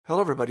Hello,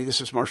 everybody. This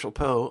is Marshall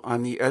Poe.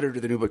 I'm the editor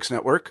of the New Books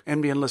Network.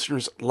 NBN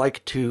listeners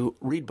like to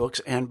read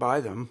books and buy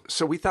them.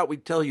 So we thought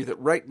we'd tell you that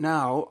right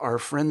now, our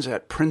friends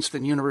at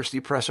Princeton University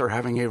Press are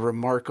having a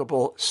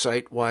remarkable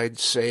site-wide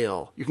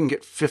sale. You can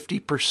get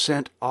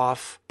 50%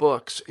 off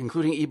books,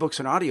 including ebooks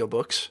and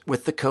audiobooks,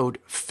 with the code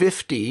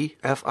 50,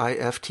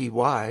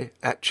 F-I-F-T-Y,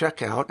 at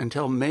checkout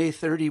until May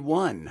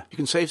 31. You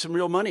can save some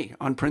real money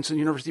on Princeton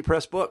University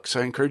Press books.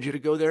 I encourage you to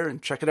go there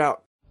and check it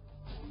out.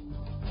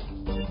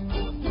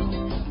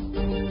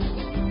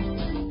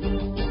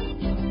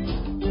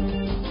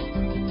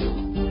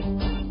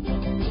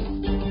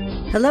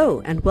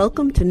 Hello, and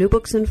welcome to New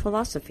Books in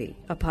Philosophy,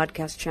 a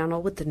podcast channel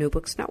with the New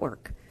Books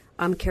Network.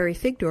 I'm Carrie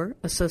Figdor,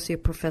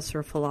 Associate Professor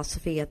of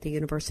Philosophy at the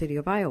University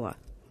of Iowa.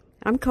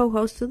 I'm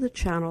co-host of the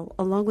channel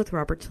along with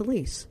Robert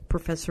Talisse,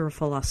 Professor of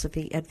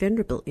Philosophy at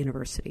Vanderbilt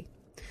University.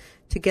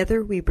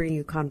 Together, we bring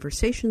you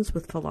conversations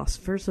with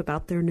philosophers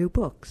about their new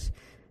books,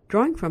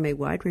 drawing from a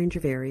wide range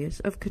of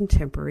areas of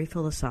contemporary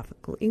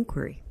philosophical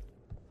inquiry.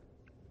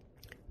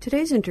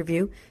 Today's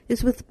interview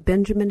is with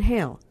Benjamin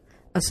Hale,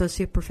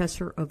 Associate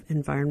Professor of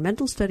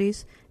Environmental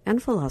Studies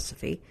and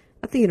Philosophy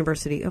at the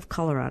University of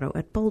Colorado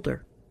at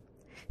Boulder.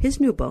 His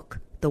new book,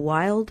 The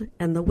Wild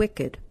and the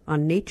Wicked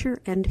on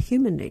Nature and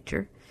Human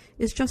Nature,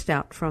 is just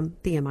out from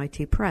the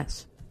MIT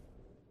Press.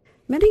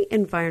 Many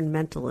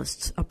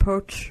environmentalists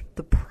approach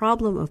the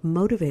problem of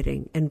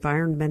motivating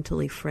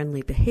environmentally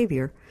friendly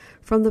behavior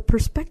from the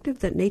perspective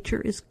that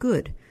nature is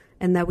good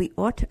and that we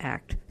ought to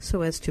act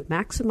so as to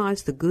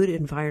maximize the good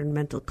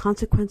environmental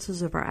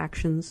consequences of our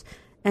actions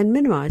and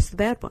minimize the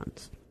bad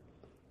ones.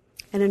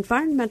 An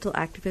environmental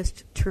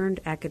activist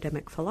turned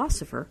academic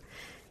philosopher,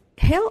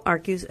 Hale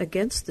argues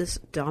against this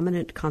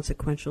dominant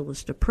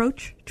consequentialist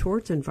approach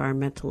towards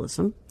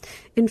environmentalism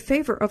in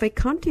favor of a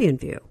Kantian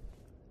view.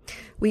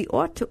 We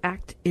ought to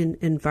act in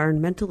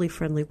environmentally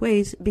friendly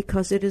ways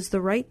because it is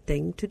the right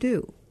thing to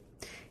do.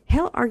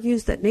 Hale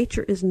argues that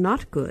nature is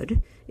not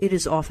good, it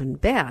is often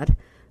bad,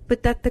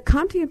 but that the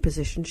Kantian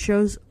position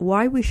shows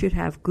why we should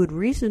have good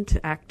reason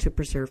to act to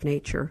preserve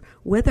nature,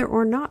 whether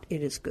or not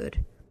it is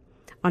good.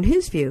 On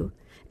his view,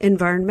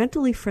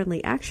 environmentally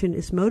friendly action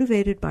is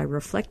motivated by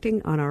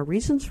reflecting on our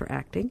reasons for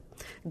acting,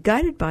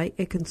 guided by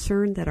a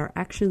concern that our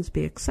actions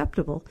be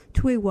acceptable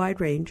to a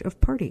wide range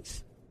of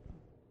parties.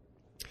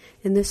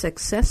 In this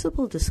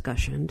accessible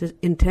discussion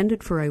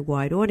intended for a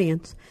wide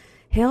audience,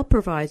 Hale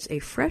provides a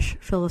fresh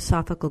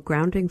philosophical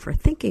grounding for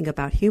thinking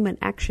about human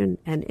action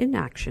and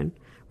inaction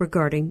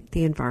regarding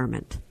the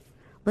environment.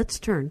 Let's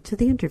turn to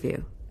the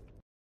interview.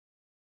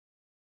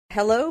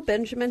 Hello,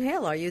 Benjamin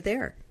Hale. Are you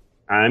there?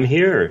 I'm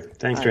here.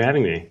 Thanks for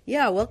having me.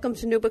 Yeah, welcome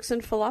to New Books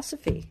in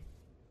Philosophy.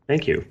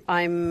 Thank you.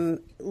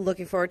 I'm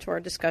looking forward to our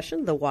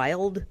discussion, The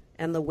Wild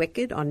and the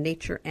Wicked on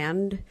Nature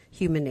and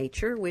Human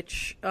Nature,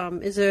 which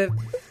is a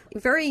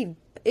very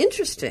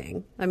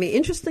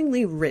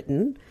interestingly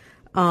written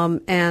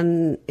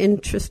and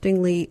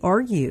interestingly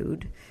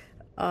argued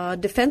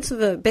defense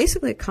of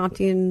basically a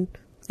Kantian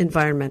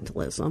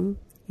environmentalism,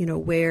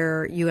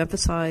 where you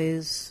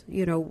emphasize,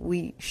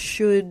 we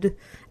should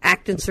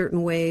act in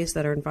certain ways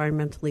that are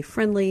environmentally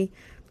friendly,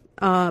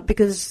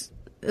 because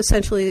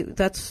essentially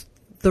that's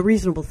the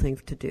reasonable thing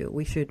to do.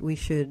 We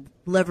should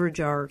leverage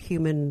our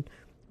human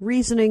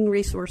reasoning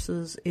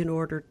resources in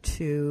order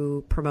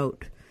to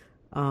promote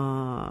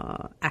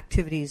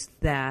activities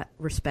that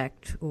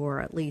respect,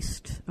 or at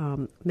least,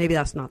 maybe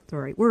that's not the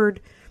right word,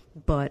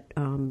 but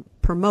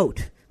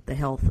promote the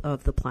health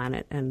of the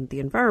planet and the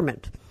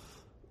environment.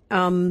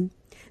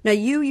 Now,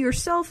 you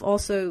yourself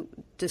also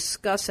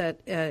discuss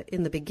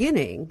in the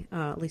beginning,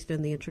 at least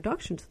in the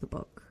introduction to the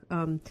book,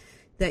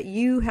 that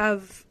you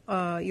have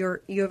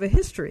you have a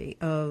history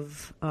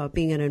of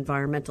being an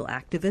environmental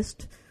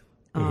activist,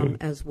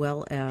 as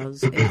well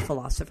as a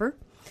philosopher.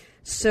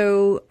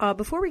 So,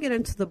 before we get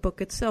into the book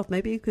itself,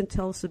 maybe you can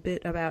tell us a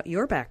bit about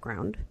your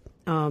background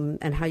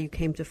and how you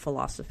came to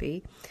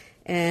philosophy,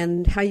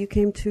 and how you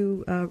came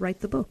to write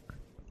the book.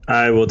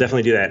 I will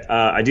definitely do that.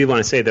 I do want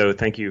to say, though,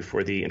 thank you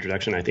for the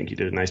introduction. I think you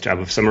did a nice job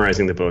of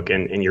summarizing the book,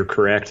 and you're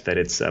correct that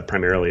it's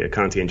primarily a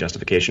Kantian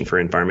justification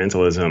for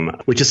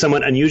environmentalism, which is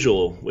somewhat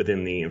unusual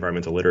within the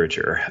environmental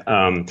literature.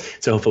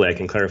 So hopefully I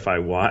can clarify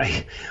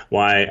why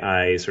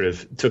I sort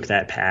of took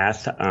that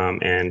path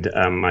and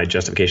my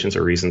justifications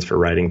or reasons for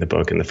writing the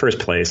book in the first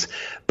place.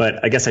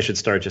 But I guess I should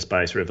start just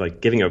by sort of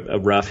like giving a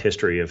rough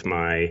history of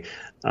my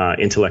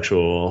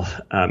intellectual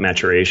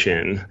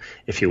maturation,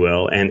 if you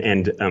will,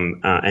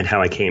 and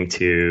how I came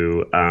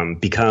to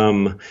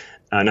become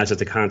not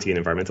just a Kantian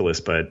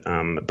environmentalist,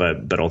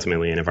 but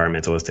ultimately an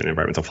environmentalist and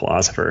environmental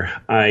philosopher.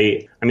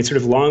 I mean, sort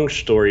of long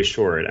story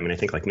short, I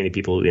think like many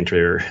people who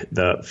enter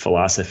the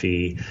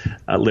philosophy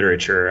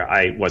literature,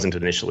 I wasn't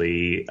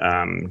initially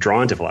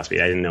drawn to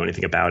philosophy. I didn't know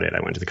anything about it. I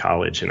went to the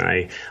college and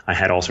I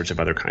had all sorts of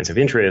other kinds of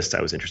interests.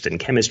 I was interested in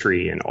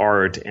chemistry and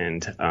art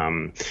and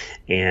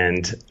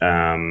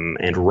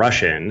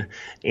Russian.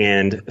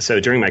 And so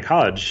during my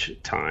college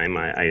time,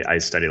 I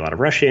studied a lot of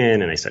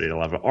Russian and I studied a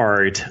lot of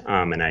art,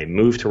 and I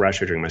moved to Russia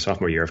Russia during my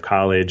sophomore year of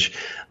college,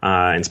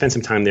 and spent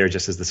some time there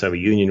just as the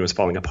Soviet Union was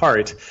falling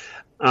apart.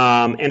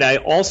 And I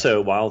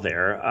also, while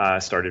there,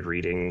 started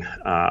reading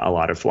a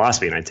lot of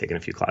philosophy, and I'd taken a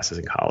few classes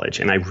in college.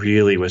 And I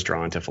really was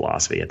drawn to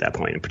philosophy at that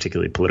point, and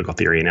particularly political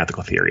theory and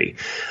ethical theory.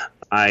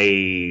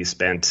 I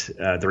spent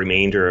the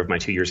remainder of my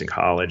 2 years in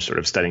college sort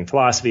of studying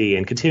philosophy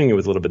and continuing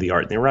with a little bit of the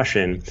art and the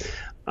Russian.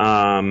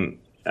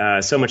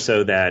 So much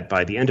so that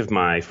by the end of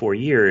my 4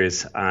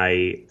 years,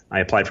 I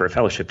applied for a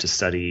fellowship to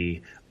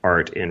study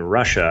art in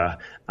Russia,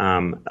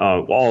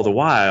 all the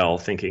while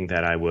thinking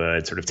that I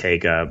would sort of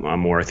take a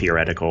more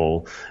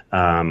theoretical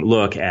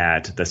look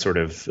at the sort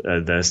of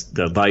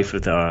the life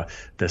of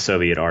the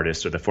Soviet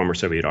artists or the former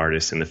Soviet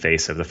artists in the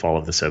face of the fall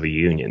of the Soviet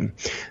Union.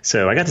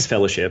 So I got this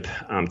fellowship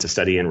to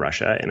study in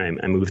Russia, and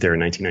I moved there in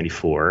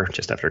 1994,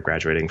 just after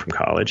graduating from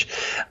college,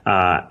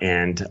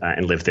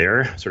 and lived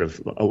there sort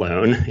of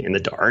alone in the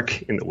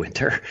dark in the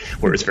winter,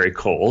 where it was very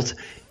cold,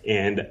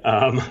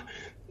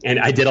 and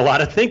I did a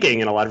lot of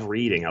thinking and a lot of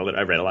reading. I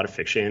read a lot of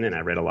fiction, and I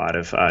read a lot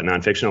of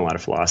nonfiction, a lot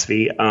of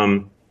philosophy.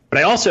 But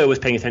I also was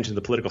paying attention to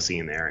the political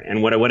scene there.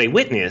 And what I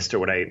witnessed, or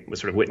what I was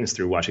sort of witnessed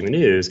through watching the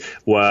news,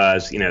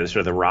 was, sort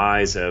of the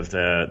rise of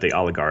the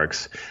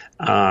oligarchs,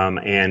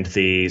 and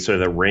the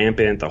sort of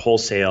the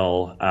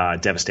wholesale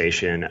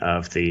devastation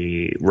of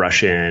the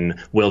Russian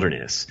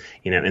wilderness,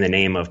 in the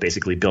name of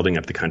basically building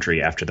up the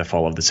country after the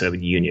fall of the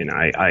Soviet Union.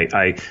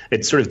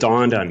 It sort of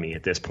dawned on me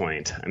at this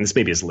point, and this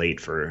maybe is late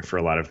for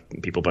a lot of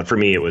people, but for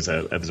me it was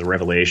a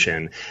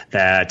revelation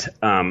that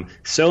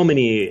so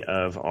many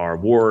of our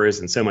wars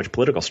and so much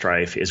political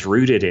strife is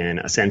rooted in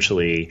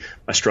essentially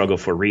a struggle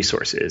for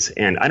resources.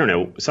 And I don't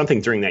know,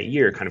 something during that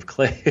year kind of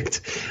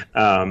clicked,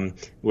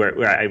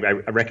 where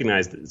I recognized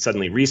that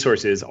suddenly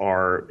resources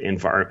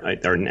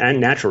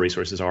natural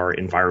resources are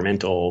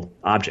environmental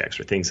objects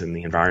or things in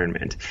the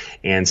environment.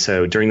 And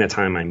so during that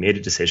time, I made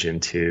a decision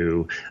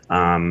to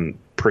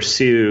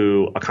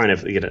pursue a kind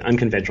of an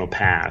unconventional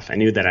path. I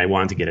knew that I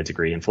wanted to get a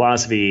degree in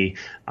philosophy.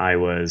 I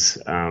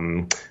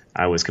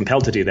was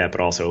compelled to do that,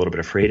 but also a little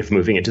bit afraid of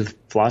moving into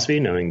philosophy,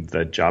 knowing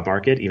the job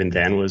market even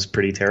then was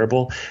pretty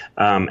terrible.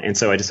 And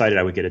so I decided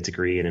I would get a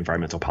degree in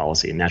environmental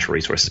policy and natural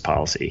resources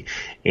policy.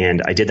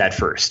 And I did that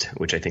first,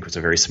 which I think was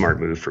a very smart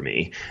move for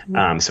me.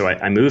 So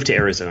I moved to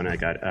Arizona. I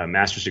got a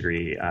master's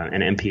degree,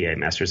 an MPA,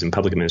 Master's in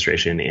Public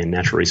Administration in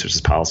Natural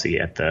Resources Policy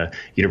at the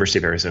University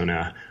of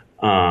Arizona.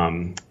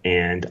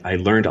 And I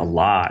learned a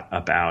lot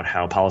about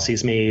how policy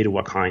is made,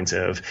 what kinds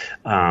of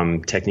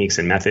techniques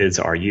and methods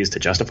are used to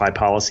justify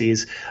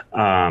policies.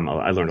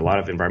 I learned a lot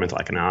of environmental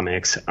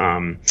economics,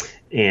 and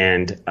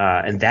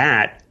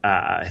that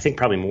I think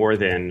probably more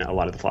than a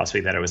lot of the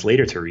philosophy that I was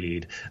later to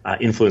read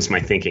influenced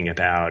my thinking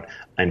about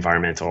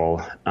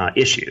environmental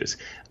issues.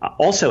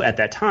 Also at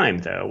that time,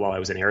 though, while I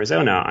was in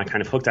Arizona, I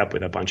kind of hooked up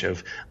with a bunch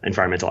of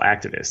environmental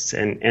activists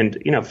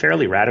and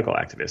fairly radical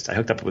activists. I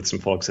hooked up with some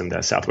folks in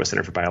the Southwest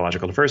Center for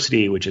Biological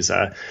Diversity, which is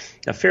a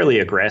fairly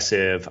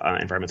aggressive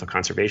environmental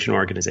conservation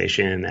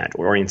organization that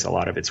orients a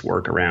lot of its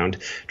work around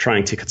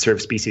trying to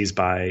conserve species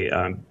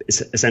by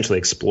essentially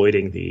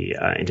exploiting the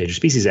Endangered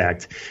Species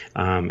Act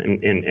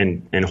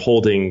and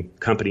holding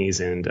companies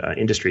and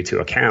industry to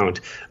account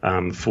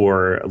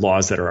for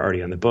laws that are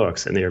already on the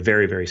books. And they are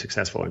very, very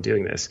successful in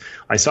doing this.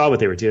 I saw what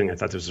they were doing. I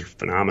thought this was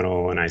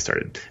phenomenal. And I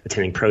started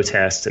attending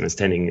protests and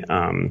attending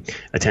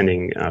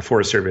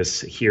Forest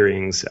Service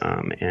hearings,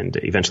 and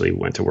eventually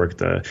went to work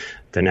the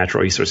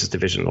Natural Resources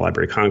Division of the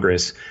Library of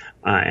Congress,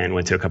 and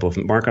went to a couple of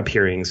markup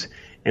hearings.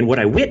 And what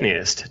I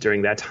witnessed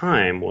during that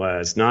time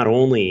was not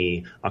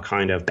only a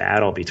kind of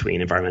battle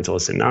between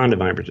environmentalists and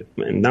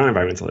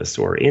non-environmentalists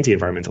or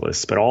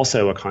anti-environmentalists, but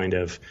also a kind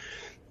of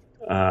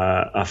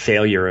a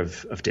failure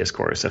of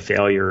discourse, a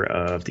failure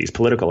of these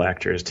political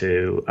actors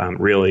to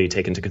really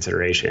take into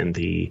consideration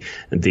the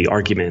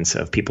arguments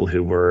of people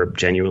who were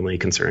genuinely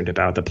concerned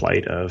about the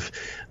plight of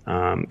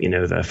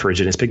the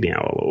ferruginous pygmy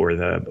owl or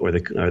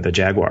the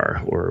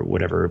jaguar or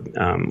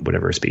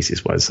whatever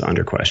species was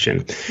under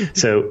question.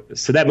 So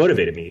that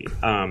motivated me.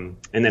 And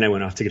then I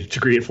went off to get a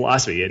degree in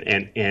philosophy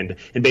and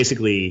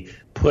basically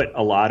put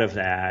a lot of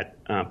that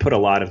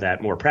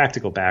more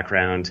practical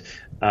background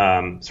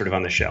sort of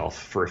on the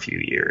shelf for a few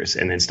years,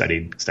 and then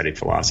studied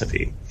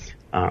philosophy.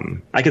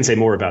 I can say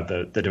more about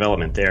the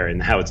development there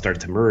and how it started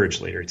to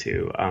merge later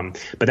too.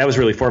 But that was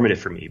really formative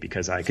for me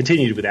because I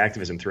continued with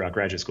activism throughout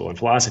graduate school in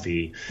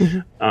philosophy.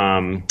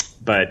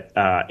 But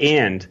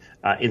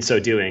in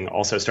so doing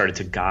also started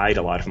to guide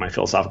a lot of my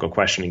philosophical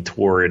questioning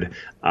toward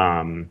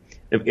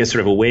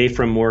sort of away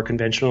from more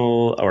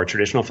conventional or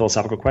traditional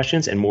philosophical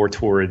questions and more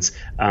towards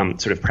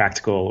sort of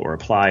practical or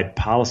applied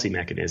policy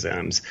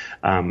mechanisms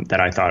that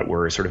I thought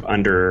were sort of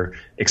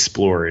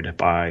underexplored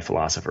by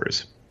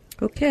philosophers.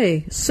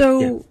 Okay,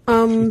 so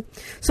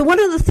so one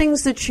of the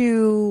things that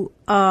you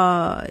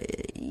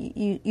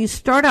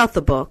start out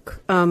the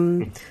book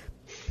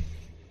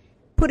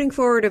putting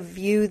forward a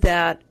view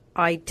that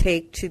I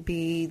take to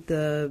be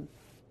the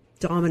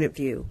dominant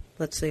view,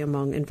 let's say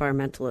among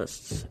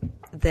environmentalists,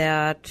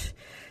 that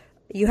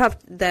you have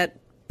that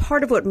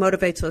part of what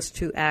motivates us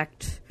to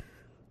act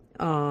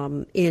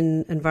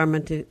in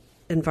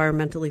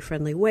environmentally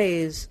friendly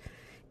ways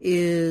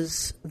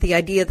is the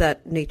idea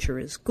that nature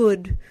is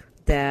good,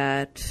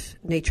 that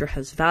nature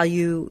has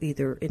value,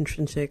 either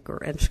intrinsic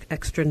or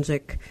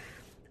extrinsic.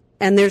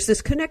 And there's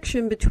this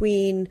connection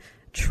between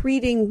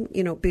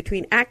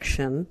between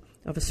action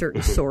of a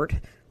certain sort,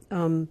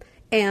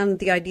 and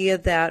the idea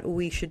that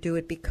we should do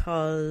it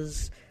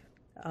because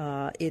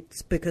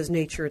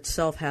nature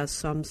itself has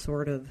some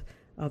sort of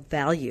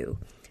value.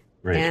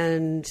 Right.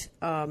 And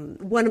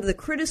one of the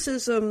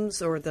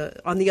criticisms, or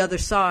on the other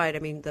side, I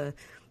mean, the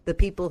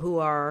people who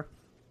are,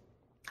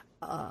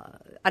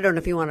 I don't know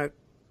if you want to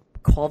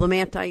call them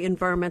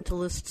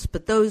anti-environmentalists,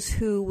 but those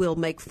who will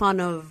make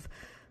fun of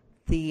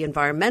the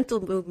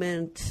environmental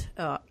movement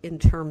in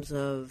terms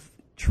of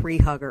tree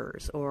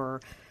huggers,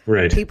 or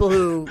people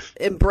who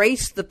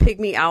embrace the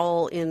pygmy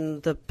owl in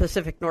the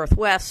Pacific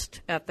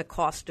Northwest at the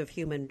cost of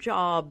human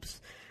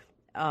jobs,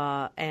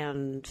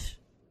 and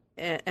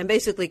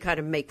basically kind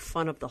of make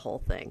fun of the whole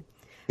thing.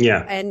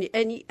 Yeah.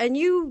 And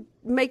you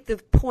make the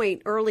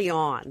point early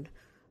on,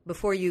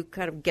 before you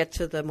kind of get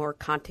to the more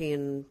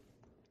Kantian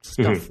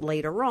stuff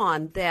later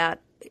on,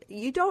 that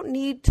you don't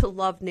need to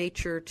love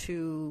nature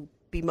to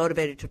be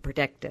motivated to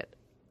protect it.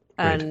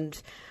 Right.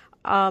 And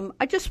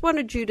I just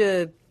wanted you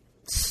to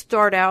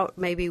start out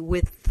maybe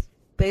with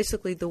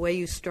basically the way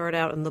you start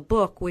out in the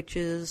book, which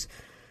is,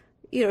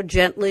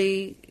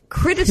 gently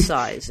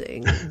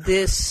criticizing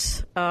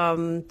this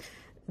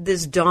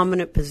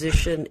dominant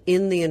position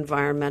in the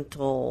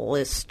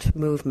environmentalist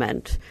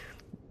movement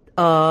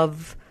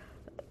of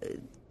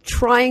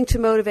trying to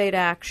motivate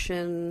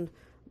action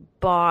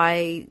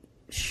by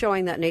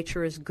showing that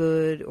nature is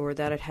good, or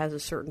that it has a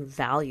certain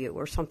value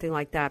or something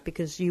like that,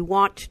 because you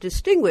want to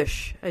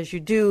distinguish, as you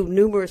do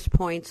numerous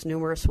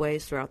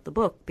ways throughout the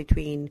book,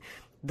 between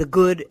the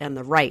good and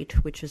the right,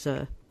 which is,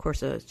 of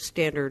course, a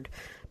standard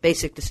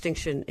basic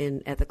distinction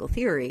in ethical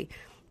theory.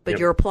 But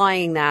you're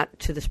applying that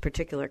to this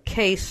particular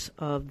case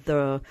of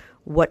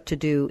what to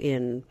do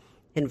in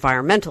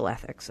environmental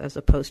ethics, as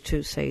opposed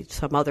to, say,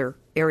 some other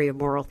area of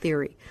moral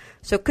theory.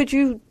 So could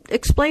you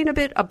explain a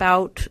bit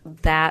about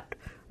that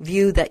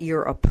view that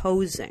you're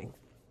opposing?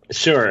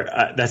 Sure.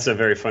 That's a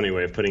very funny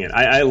way of putting it.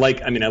 I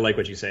like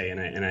what you say,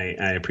 and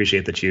I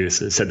appreciate that you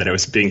said that I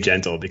was being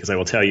gentle, because I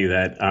will tell you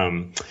that,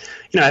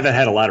 I've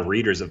had a lot of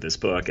readers of this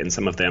book, and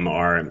some of them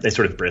they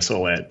sort of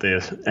bristle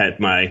at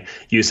my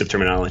use of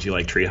terminology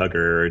like tree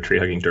hugger or tree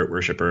hugging dirt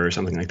worshiper or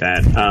something like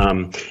that.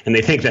 And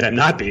they think that I'm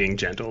not being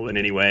gentle in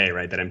any way,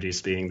 right? That I'm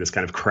just being this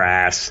kind of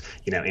crass,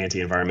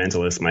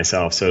 anti-environmentalist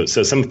myself. So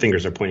some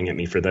fingers are pointing at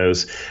me for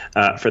those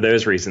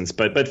reasons.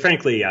 But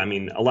frankly, I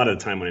mean, a lot of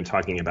the time when I'm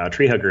talking about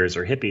tree huggers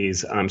or hippies,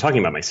 I'm talking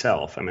about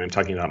myself. I mean, I'm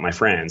talking about my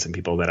friends and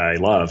people that I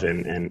love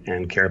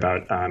and care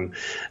about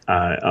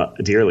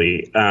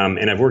dearly,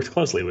 and I've worked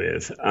closely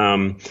with.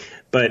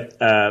 But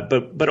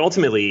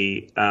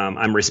ultimately,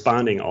 I'm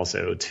responding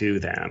also to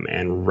them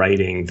and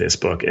writing this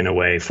book in a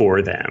way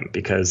for them,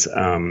 because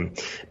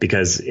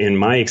in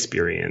my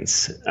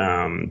experience,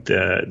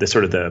 the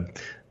sort of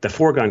the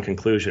foregone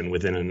conclusion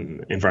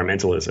within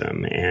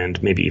environmentalism,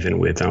 and maybe even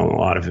within a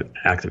lot of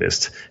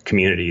activist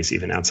communities,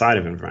 even outside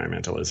of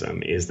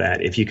environmentalism, is that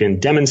if you can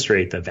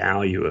demonstrate the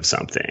value of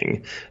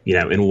something,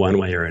 in one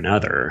way or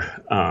another,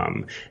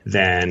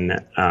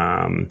 then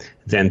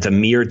the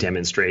mere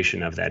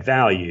demonstration of that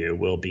value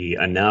will be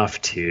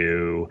enough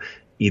to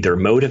either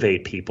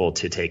motivate people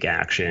to take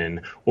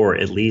action, or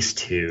at least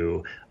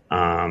to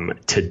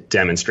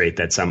demonstrate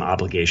that some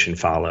obligation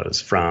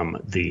follows from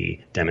the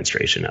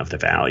demonstration of the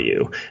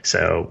value.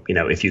 So,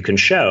 if you can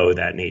show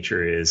that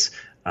nature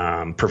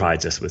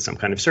provides us with some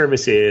kind of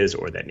services,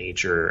 or that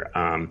nature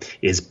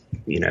is,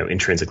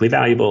 intrinsically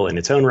valuable in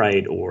its own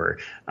right, or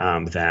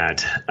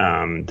that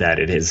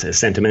it is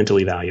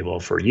sentimentally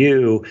valuable for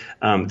you,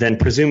 then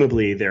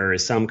presumably there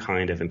is some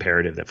kind of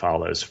imperative that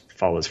follows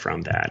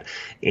from that.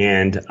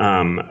 And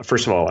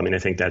first of all, I mean, I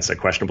think that's a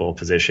questionable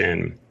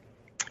position.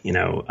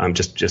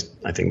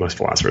 I think most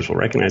philosophers will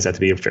recognize that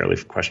to be a fairly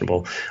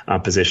questionable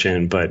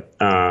position. But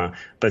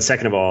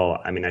second of all,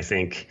 I mean, I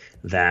think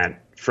that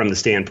from the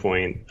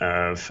standpoint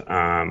of,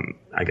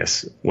 I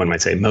guess one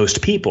might say,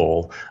 most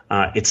people,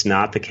 it's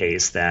not the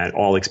case that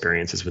all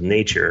experiences with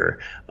nature,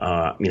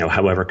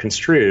 however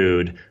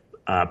construed,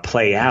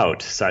 play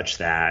out such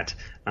that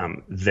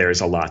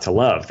there's a lot to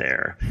love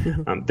there.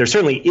 There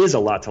certainly is a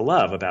lot to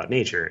love about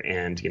nature.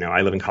 And,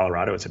 I live in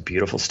Colorado. It's a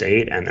beautiful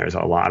state, and there's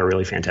a lot of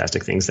really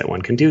fantastic things that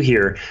one can do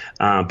here.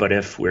 But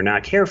if we're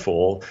not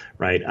careful,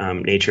 right,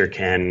 nature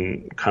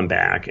can come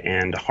back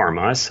and harm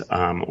us,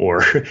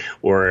 or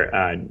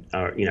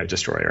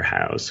destroy our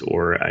house,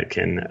 or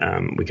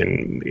we can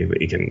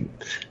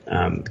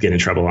get in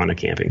trouble on a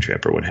camping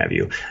trip or what have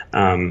you.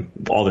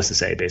 All this to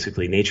say,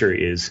 basically, nature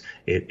is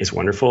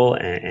wonderful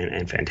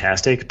and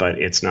fantastic, but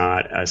it's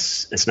not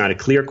it's not a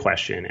clear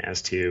question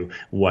as to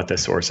what the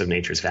source of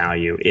nature's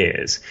value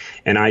is.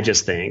 And I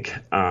just think,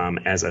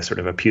 as a sort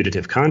of a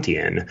putative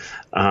Kantian,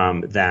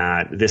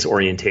 that this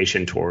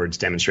orientation towards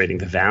demonstrating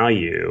the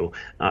value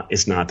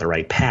is not the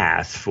right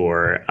path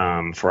for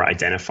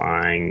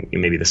identifying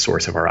maybe the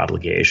source of our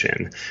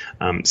obligation.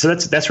 So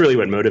that's really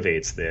what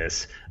motivates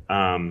this.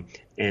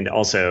 And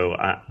also,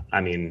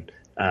 I'm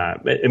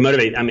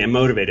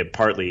motivated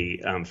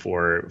partly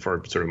for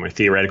sort of my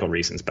theoretical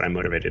reasons, but I'm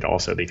motivated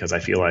also because I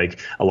feel like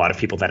a lot of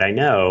people that I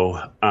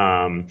know,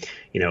 a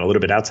little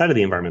bit outside of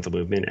the environmental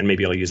movement, and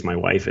maybe I'll use my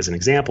wife as an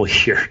example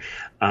here,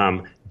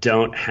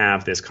 don't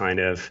have this kind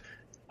of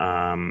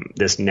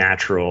this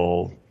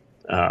natural,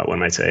 one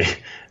might say,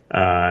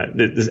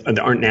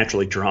 aren't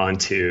naturally drawn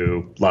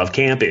to love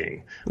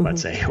camping,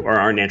 let's say, or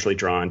aren't naturally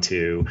drawn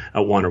to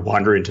want to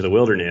wander into the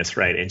wilderness,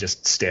 right, and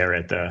just stare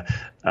at the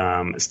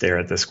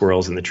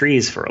squirrels in the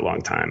trees for a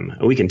long time.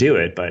 We can do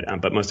it, but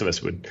most of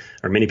us would,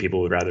 or many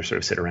people would rather sort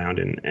of sit around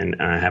and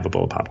have a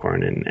bowl of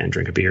popcorn and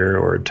drink a beer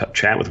or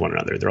chat with one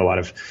another. There are a lot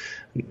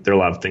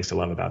of things to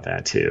love about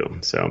that too.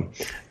 So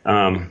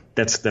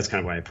that's kind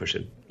of why I push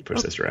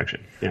this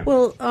direction. Yeah.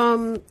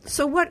 Well,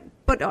 so what?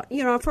 But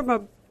from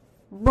a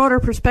broader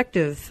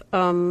perspective,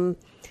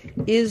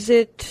 is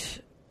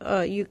it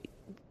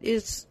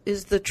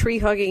is the tree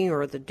hugging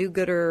or the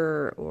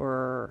do-gooder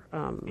or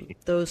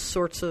those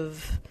sorts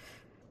of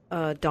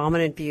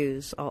dominant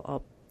views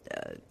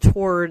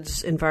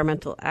towards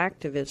environmental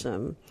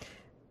activism?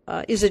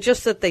 Is it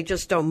just that they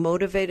just don't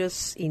motivate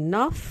us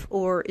enough,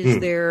 or is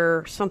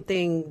there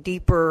something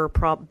deeper,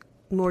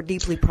 more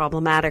deeply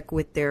problematic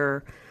with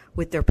their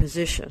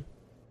position?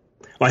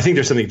 Well, I think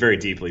there's something very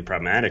deeply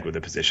problematic with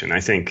the position.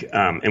 I think,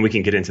 and we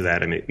can get into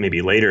that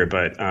maybe later,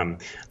 but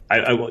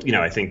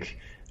I think,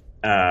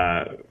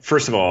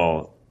 first of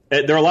all,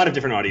 there are a lot of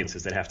different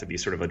audiences that have to be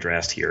sort of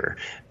addressed here.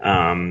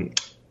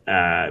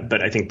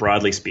 But I think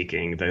broadly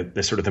speaking,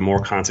 the sort of the more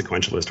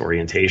consequentialist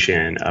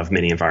orientation of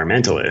many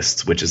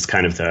environmentalists, which is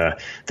kind of the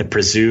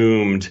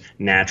presumed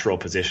natural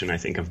position, I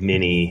think, of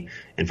many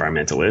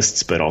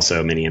environmentalists, but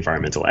also many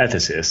environmental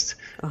ethicists.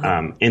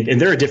 And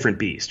they're a different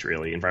beast,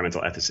 really,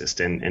 environmental ethicists,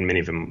 and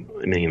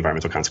many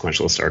environmental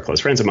consequentialists are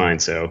close friends of mine.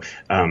 So,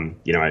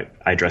 I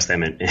address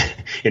them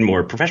in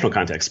more professional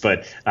contexts.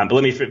 But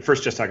let me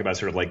first just talk about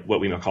sort of like what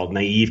we might call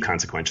naive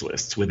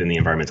consequentialists within the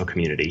environmental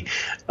community.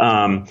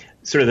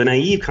 Sort of the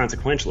naive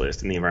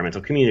consequentialist in the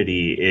environmental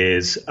community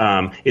is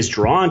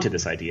drawn to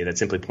this idea that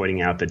simply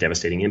pointing out the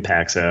devastating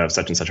impacts of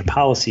such and such a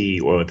policy,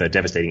 or the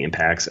devastating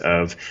impacts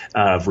of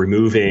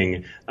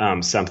removing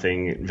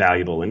something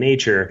valuable in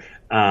nature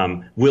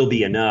will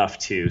be enough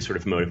to sort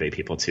of motivate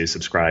people to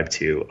subscribe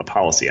to a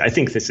policy. I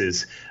think this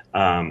is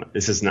a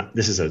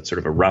sort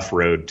of a rough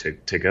road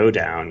to go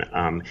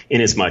down,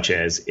 in as much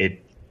as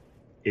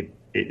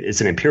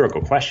it's an empirical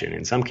question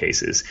in some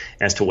cases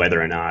as to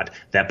whether or not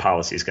that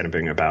policy is going to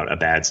bring about a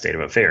bad state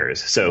of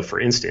affairs. So, for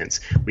instance,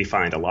 we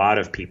find a lot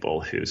of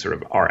people who sort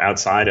of are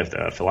outside of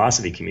the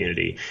philosophy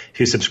community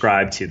who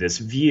subscribe to this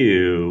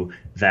view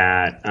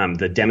that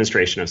the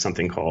demonstration of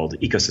something called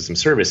ecosystem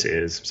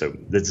services,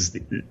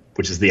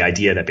 which is the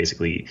idea that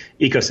basically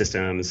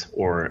ecosystems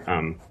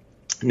or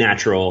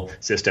natural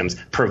systems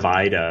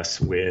provide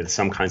us with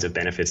some kinds of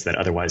benefits that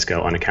otherwise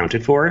go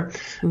unaccounted for.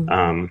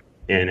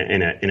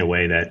 In a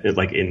way that,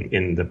 like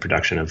in the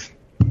production of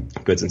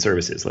goods and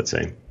services, let's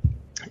say.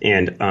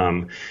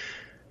 And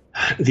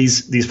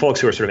these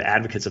folks who are sort of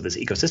advocates of this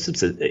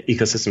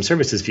ecosystem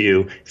services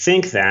view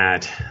think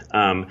that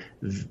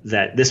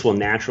that this will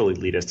naturally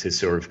lead us to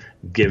sort of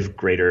give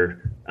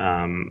greater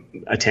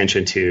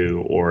attention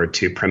to or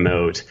to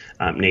promote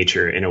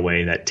nature in a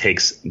way that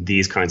takes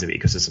these kinds of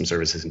ecosystem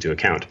services into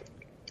account.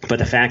 But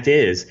the fact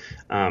is,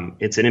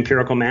 it's an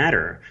empirical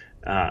matter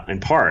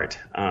in part.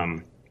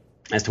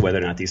 As to whether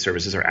or not these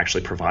services are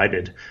actually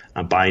provided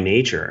by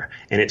nature.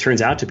 And it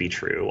turns out to be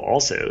true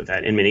also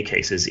that in many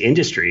cases,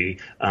 industry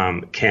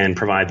can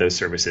provide those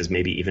services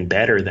maybe even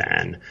better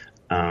than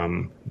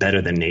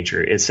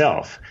nature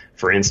itself.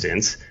 For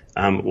instance,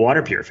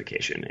 water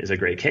purification is a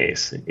great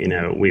case.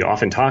 We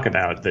often talk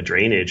about the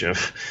drainage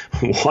of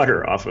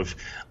water off of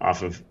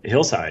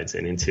hillsides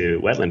and into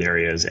wetland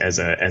areas as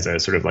a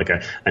sort of like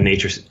an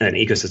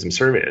ecosystem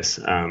service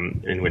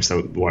in which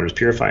the water is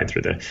purified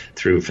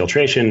through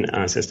filtration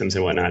systems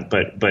and whatnot.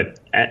 But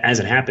as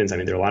it happens, I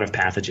mean, there are a lot of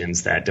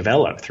pathogens that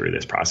develop through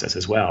this process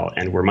as well,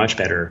 and we're much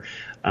better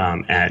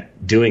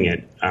at doing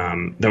it,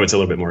 though it's a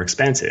little bit more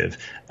expensive.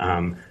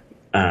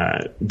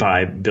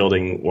 By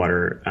building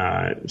water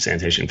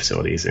sanitation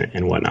facilities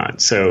and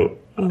whatnot. So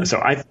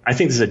I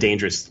think this is a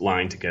dangerous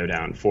line to go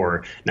down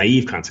for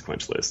naive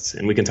consequentialists,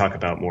 and we can talk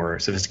about more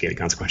sophisticated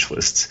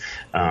consequentialists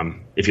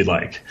if you'd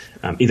like,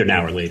 either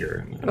now or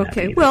later.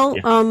 Okay. Well,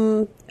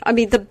 yeah. I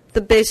mean,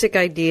 the basic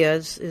idea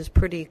is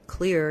pretty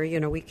clear.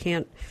 We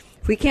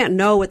can't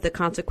know what the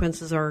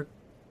consequences are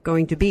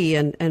going to be,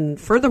 and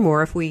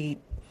furthermore, if we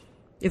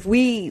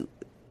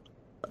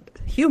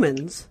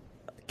humans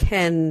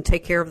can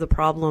take care of the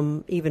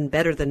problem even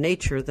better than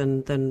nature,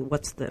 then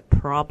what's the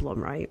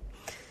problem, right?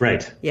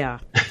 Right. Yeah.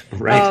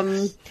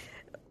 Right.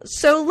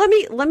 So let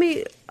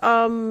me.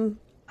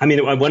 I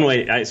mean, one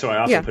way. I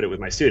often put it with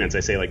my students. I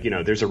say, like,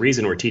 there's a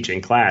reason we're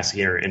teaching class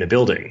here in a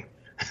building.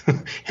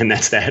 And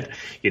that's that,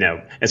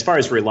 as far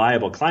as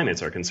reliable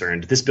climates are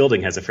concerned, this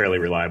building has a fairly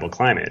reliable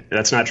climate.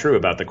 That's not true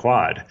about the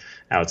quad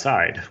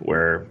outside,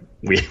 where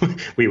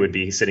we would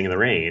be sitting in the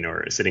rain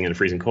or sitting in the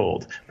freezing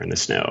cold or in the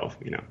snow.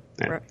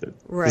 Right.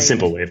 The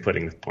simple way of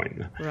putting the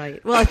point.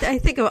 Right. Well, I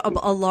think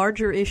a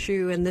larger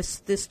issue, and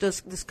this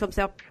comes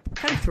out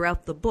kind of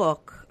throughout the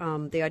book,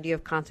 the idea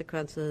of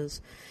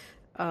consequences.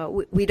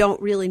 We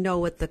don't really know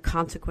what the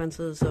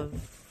consequences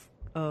of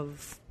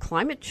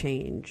climate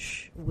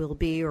change will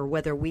be, or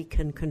whether we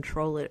can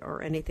control it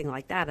or anything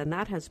like that. And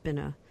that has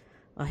been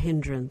a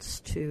hindrance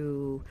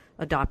to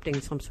adopting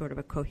some sort of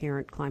a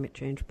coherent climate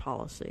change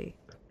policy.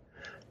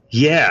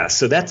 Yeah,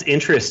 so that's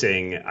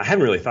interesting. I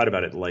haven't really thought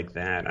about it like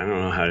that. I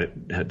don't know how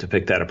to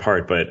pick that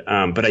apart, but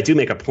I do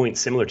make a point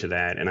similar to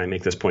that, and I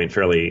make this point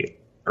fairly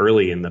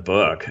early in the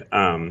book,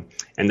 and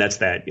that's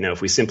that,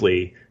 if we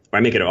simply, or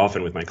I make it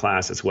often with my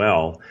class as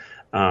well,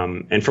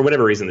 and for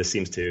whatever reason this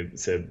seems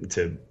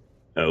to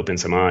open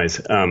some eyes.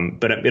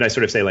 But I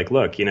sort of say, like,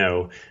 look,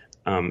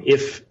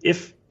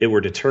 if it were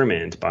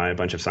determined by a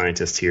bunch of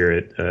scientists here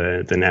at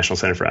the National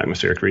Center for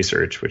Atmospheric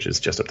Research, which is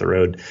just up the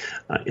road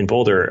in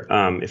Boulder,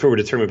 if it were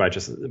determined by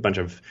just a bunch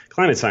of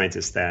climate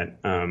scientists that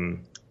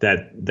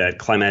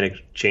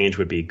climatic change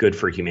would be good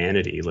for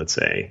humanity, let's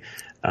say,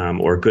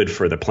 or good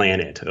for the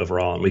planet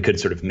overall, and we could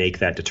sort of make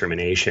that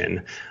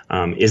determination.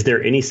 Is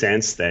there any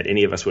sense that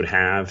any of us would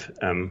have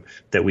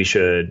that we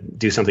should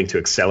do something to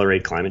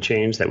accelerate climate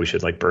change, that we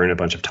should like burn a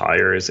bunch of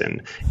tires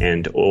and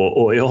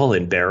oil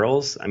in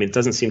barrels? I mean, it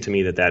doesn't seem to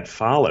me that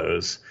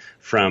follows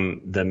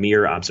from the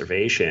mere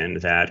observation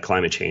that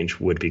climate change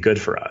would be good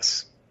for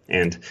us.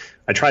 And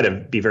I try to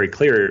be very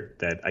clear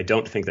that I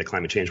don't think that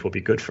climate change will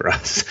be good for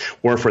us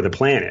or for the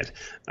planet.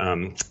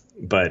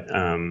 But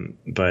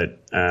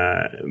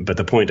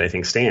the point, I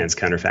think, stands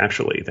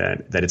counterfactually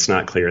that it's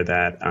not clear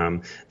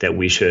that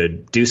we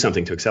should do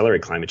something to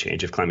accelerate climate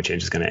change if climate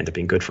change is going to end up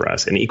being good for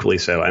us. And equally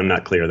so, I'm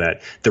not clear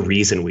that the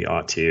reason we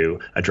ought to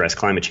address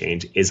climate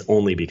change is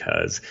only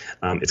because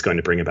it's going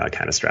to bring about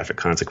catastrophic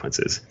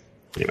consequences.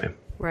 Anyway.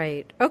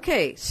 Right.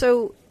 Okay.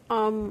 So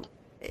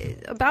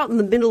about in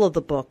the middle of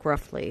the book,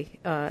 roughly,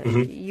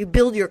 you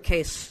build your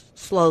case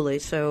slowly.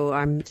 So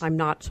I'm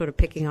not sort of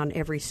picking on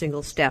every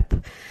single step.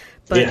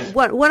 But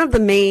one of the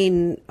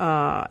main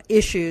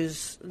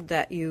issues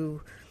that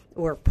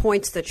or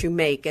points that you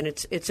make, and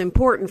it's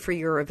important for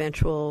your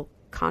eventual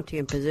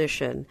Kantian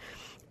position,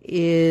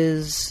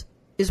 is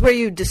where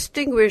you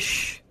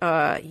distinguish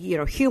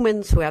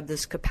humans who have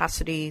this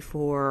capacity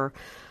for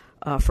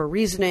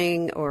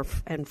reasoning,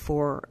 and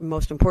for,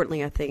 most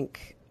importantly, I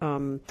think,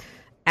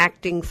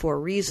 acting for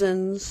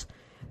reasons.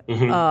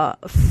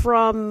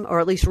 From, or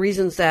at least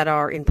reasons that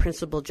are in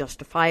principle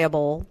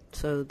justifiable.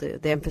 So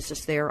the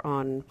emphasis there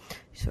on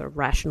sort of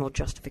rational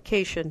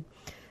justification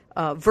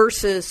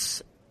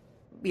versus,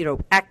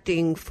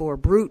 acting for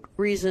brute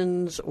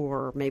reasons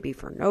or maybe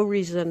for no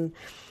reason.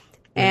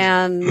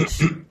 And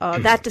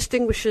that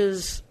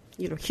distinguishes,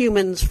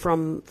 humans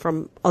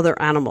from other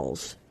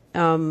animals.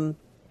 And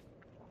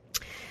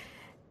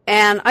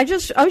I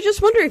was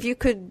just wondering if you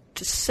could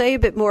say a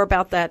bit more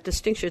about that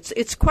distinction.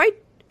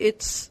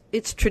 It's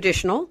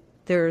traditional.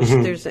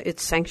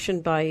 It's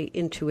sanctioned by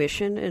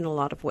intuition in a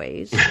lot of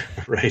ways.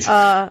 Right.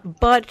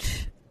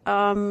 But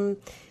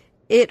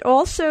it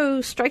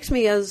also strikes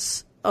me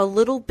as a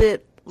little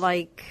bit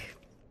like,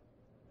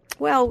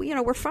 well,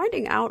 we're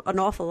finding out an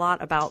awful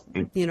lot about,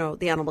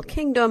 the animal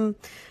kingdom.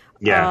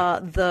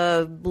 Yeah.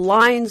 The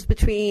lines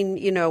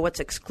between, what's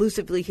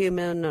exclusively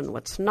human and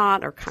what's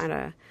not are kind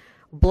of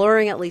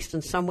blurring, at least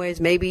in some ways.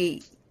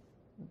 Maybe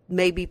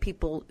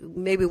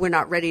we're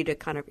not ready to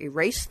kind of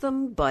erase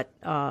them, but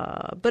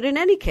in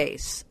any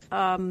case,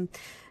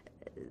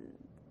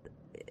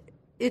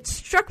 it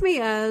struck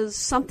me as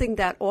something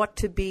that ought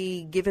to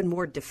be given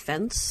more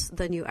defense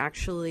than you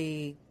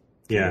actually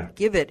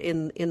give it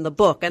in the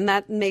book, and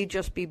that may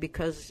just be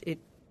because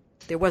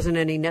there wasn't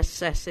any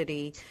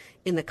necessity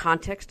in the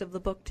context of the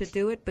book to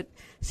do it. But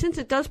since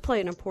it does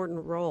play an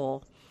important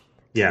role,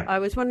 I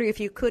was wondering if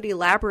you could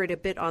elaborate a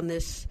bit on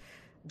this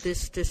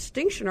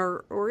distinction,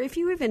 or if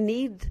you even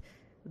need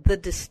the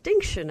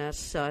distinction as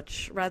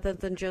such, rather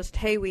than just,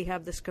 hey, we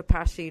have this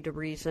capacity to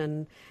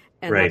reason,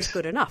 and that's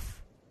good enough.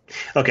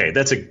 Okay,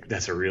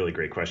 that's a really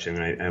great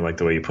question. I like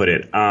the way you put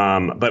it.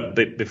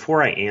 But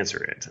before I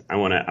answer it, I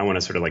want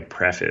to sort of like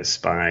preface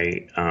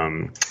by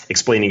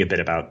explaining a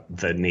bit about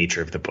the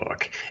nature of the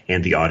book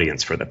and the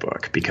audience for the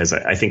book, because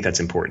I think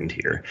that's important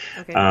here.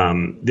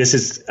 Okay. This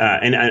is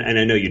and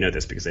I know you know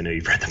this because I know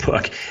you've read the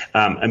book.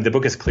 And the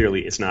book is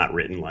clearly, it's not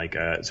written like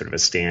a sort of a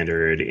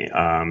standard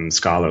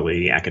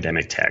scholarly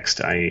academic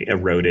text. I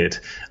wrote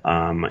it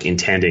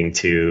intending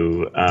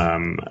to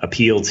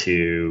appeal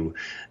to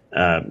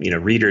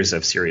readers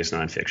of serious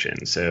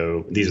nonfiction.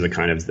 So these are the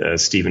kind of the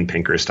Steven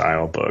Pinker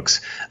style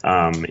books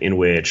in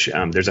which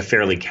there's a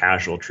fairly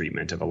casual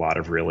treatment of a lot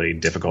of really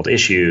difficult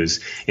issues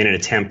in an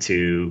attempt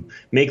to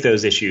make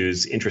those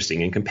issues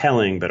interesting and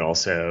compelling, but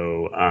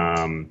also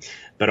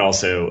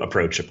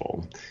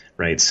approachable,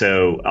 right?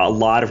 So a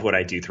lot of what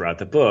I do throughout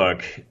the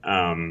book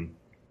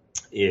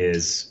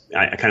is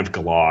I kind of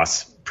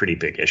gloss pretty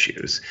big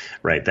issues,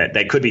 right?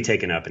 That could be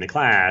taken up in a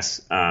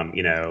class,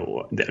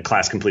 a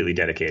class completely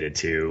dedicated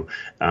to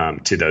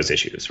those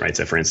issues, right?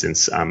 So, for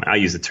instance, I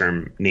use the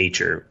term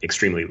nature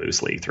extremely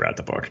loosely throughout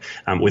the book,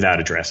 without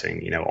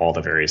addressing, all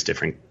the various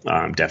different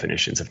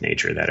definitions of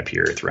nature that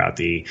appear throughout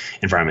the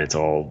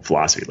environmental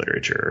philosophy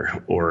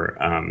literature or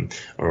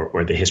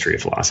the history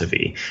of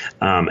philosophy,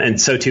 and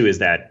so too is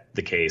that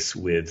the case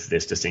with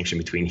this distinction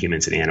between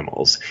humans and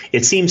animals.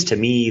 It seems to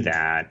me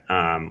that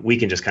we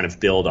can just kind of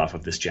build off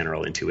of this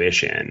general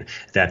intuition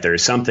that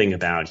there's something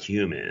about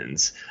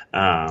humans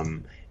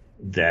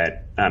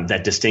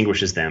that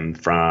distinguishes them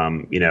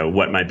from,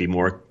 what might be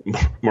more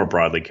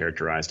broadly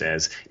characterized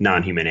as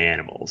non-human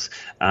animals.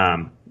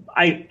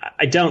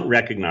 I don't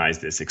recognize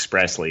this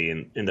expressly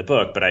in the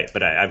book, but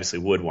I obviously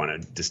would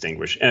want to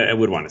distinguish. I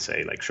would want to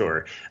say,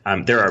 sure,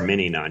 there are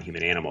many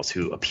non-human animals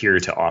who appear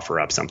to offer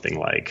up something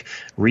like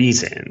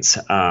reasons.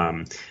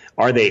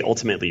 Are they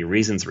ultimately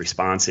reasons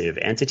responsive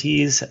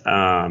entities,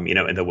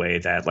 in the way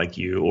that like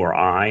you or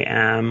I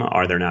am?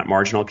 Are there not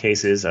marginal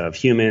cases of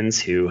humans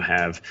who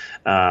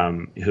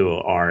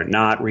are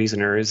not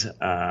reasoners?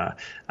 There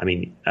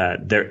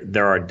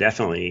are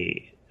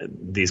definitely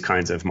these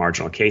kinds of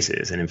marginal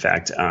cases. And in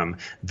fact,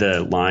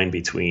 the line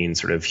between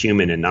sort of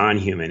human and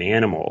non-human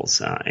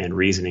animals and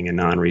reasoning and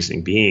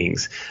non-reasoning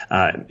beings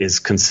is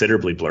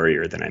considerably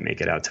blurrier than I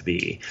make it out to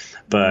be.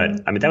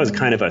 But that was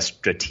kind of a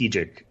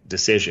strategic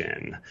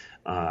decision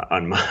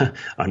on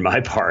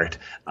my part,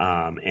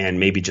 and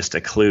maybe just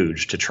a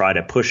kludge to try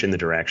to push in the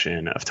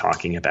direction of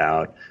talking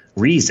about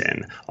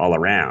reason all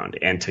around,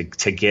 and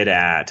to get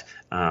at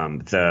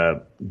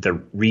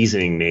the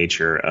reasoning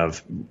nature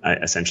of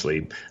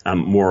essentially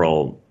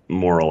moral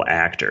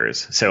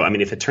actors. So,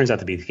 if it turns out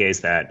to be the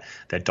case that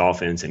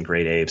dolphins and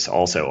great apes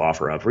also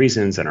offer up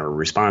reasons and are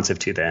responsive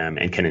to them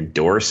and can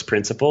endorse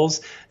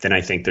principles, then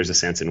I think there's a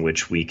sense in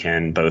which we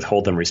can both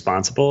hold them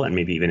responsible and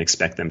maybe even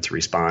expect them to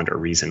respond or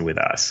reason with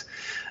us.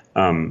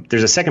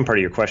 There's a second part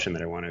of your question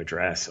that I want to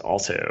address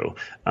also,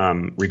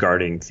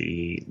 regarding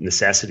the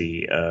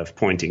necessity of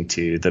pointing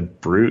to the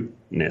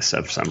bruteness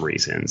of some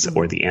reasons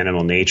or the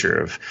animal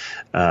nature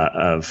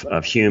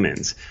of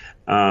humans.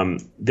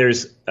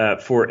 There's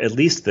for at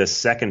least the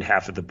second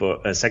half of the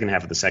book,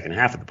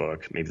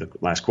 maybe the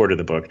last quarter of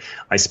the book,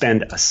 I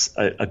spend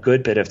a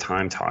good bit of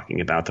time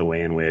talking about the way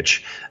in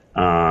which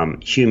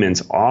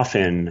humans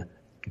often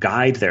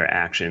guide their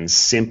actions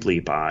simply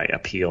by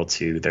appeal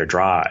to their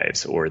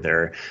drives or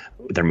their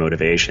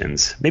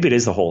motivations. Maybe it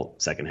is the whole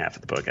second half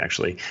of the book,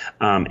 actually,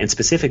 and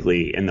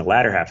specifically in the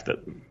latter half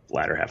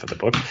of the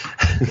book,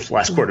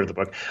 last quarter of the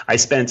book, I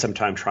spent some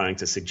time trying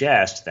to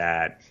suggest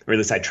that, or at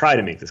least I try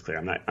to make this clear.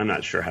 I'm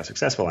not sure how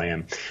successful I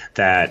am.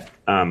 That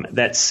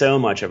so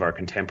much of our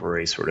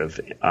contemporary sort of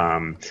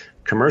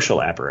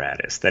commercial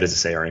apparatus, that is to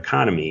say, our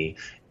economy,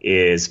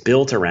 is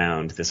built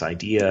around this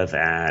idea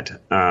that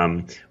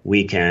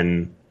we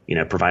can,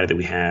 provided that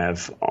we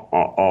have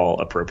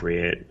all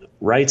appropriate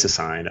rights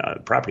assigned,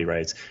 property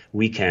rights,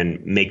 we can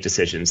make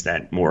decisions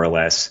that more or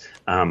less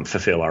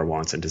fulfill our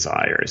wants and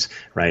desires,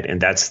 right?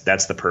 And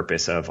that's the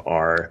purpose of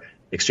our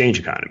exchange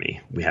economy.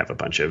 We have a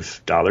bunch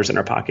of dollars in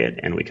our pocket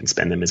and we can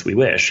spend them as we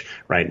wish,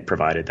 right?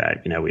 Provided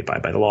that, we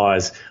abide by the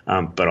laws,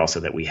 but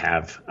also that we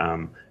have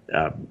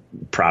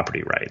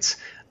property rights.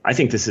 I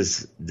think this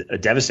is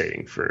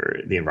devastating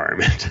for the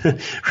environment,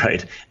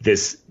 right?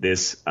 This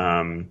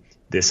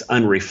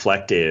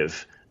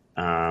unreflective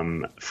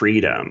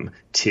freedom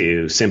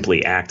to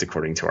simply act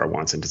according to our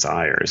wants and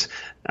desires.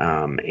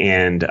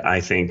 And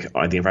I think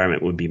the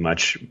environment would be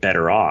much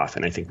better off,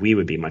 and I think we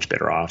would be much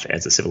better off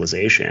as a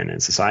civilization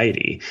and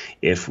society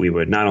if we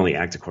would not only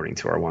act according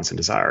to our wants and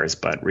desires,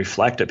 but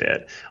reflect a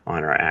bit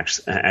on our acts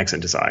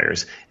and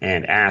desires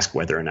and ask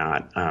whether or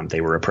not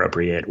they were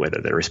appropriate, whether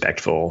they're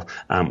respectful,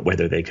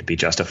 whether they could be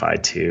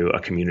justified to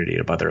a community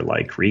of other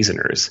like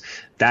reasoners.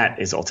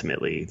 That is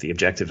ultimately the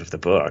objective of the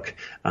book.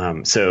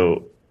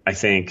 So I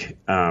think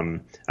I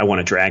want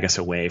to drag us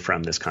away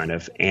from this kind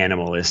of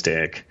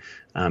animalistic,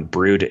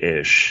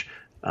 brutish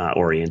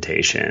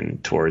orientation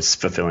towards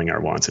fulfilling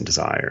our wants and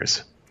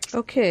desires.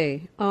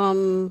 Okay.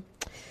 So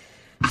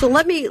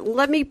let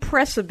me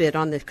press a bit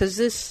on this,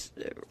 because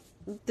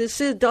this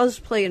does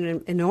play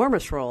an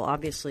enormous role,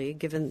 obviously,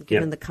 given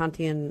the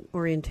Kantian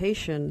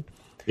orientation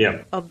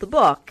of the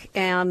book,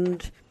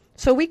 and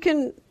so we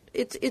can.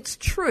 It's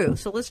true.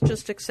 So let's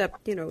just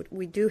accept,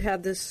 we do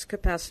have this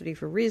capacity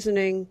for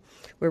reasoning.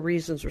 We're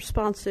reasons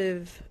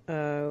responsive.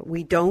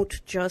 We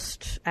don't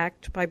just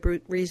act by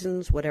brute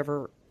reasons,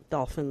 whatever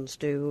dolphins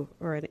do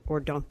or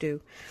don't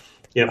do.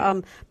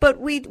 But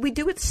we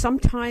do it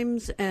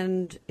sometimes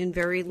and in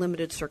very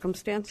limited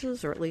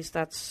circumstances, or at least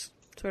that's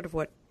sort of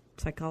what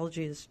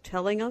psychology is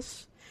telling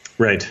us.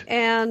 Right.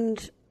 And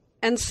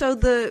so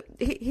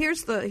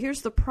here's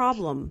the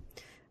problem.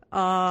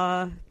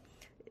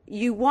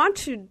 You want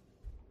to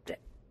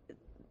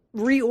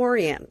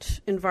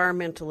reorient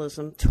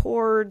environmentalism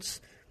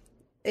towards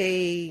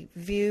a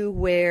view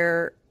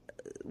where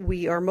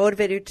we are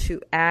motivated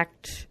to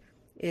act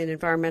in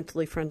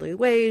environmentally friendly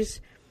ways,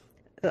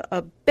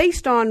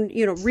 based on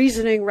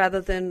reasoning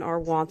rather than our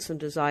wants and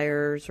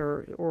desires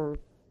or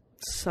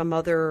some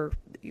other,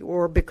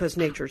 or because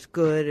nature's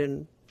good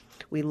and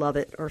we love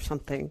it or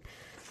something.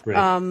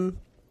 Right.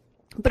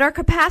 But our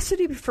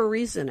capacity for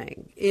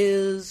reasoning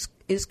is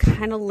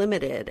kind of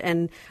limited,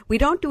 and we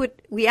don't do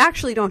it. We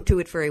actually don't do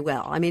it very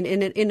well. I mean,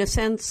 in a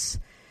sense,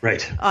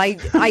 right.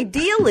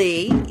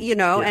 Ideally,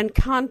 and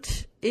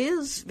Kant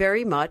is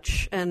very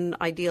much an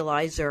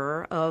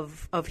idealizer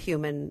of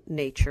human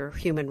nature,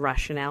 human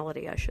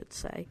rationality, I should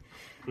say.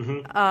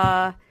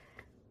 Mm-hmm.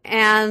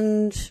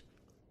 And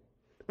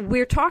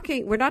we're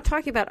not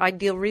talking about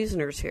ideal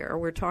reasoners here.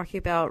 We're talking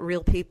about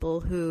real people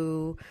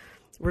who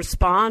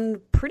respond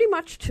pretty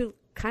much to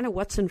kind of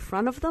what's in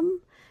front of them,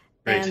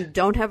 right, and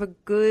don't have a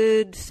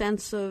good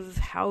sense of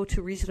how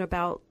to reason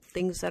about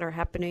things that are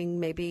happening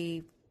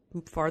maybe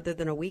farther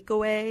than a week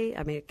away.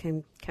 I mean, it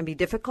can be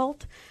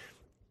difficult.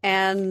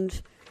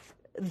 And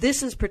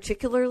this is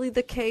particularly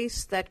the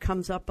case that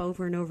comes up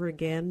over and over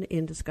again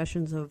in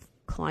discussions of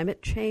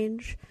climate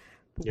change,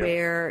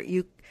 where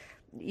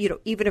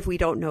even if we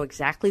don't know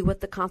exactly what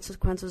the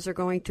consequences are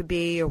going to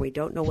be, or we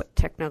don't know what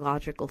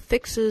technological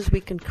fixes we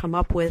can come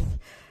up with,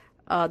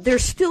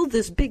 there's still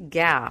this big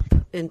gap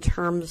in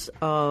terms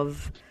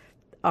of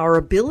our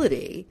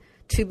ability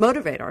to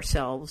motivate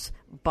ourselves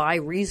by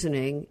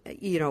reasoning,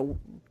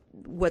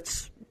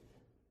 what's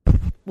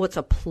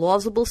a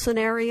plausible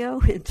scenario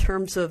in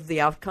terms of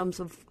the outcomes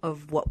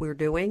of what we're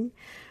doing.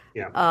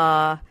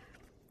 Yeah.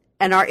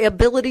 And our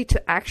ability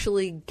to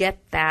actually get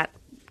that,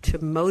 to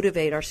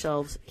motivate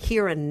ourselves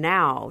here and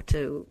now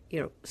to,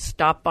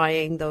 stop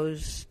buying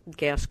those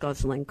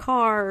gas-guzzling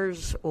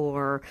cars,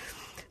 or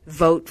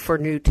vote for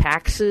new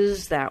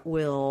taxes that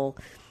will,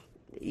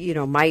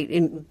 might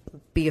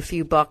be a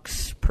few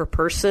bucks per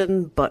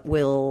person, but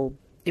will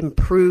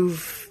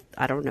improve,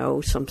 I don't know,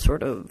 some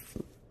sort of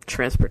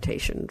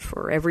transportation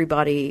for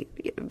everybody,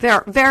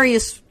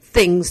 various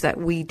things that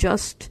we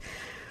just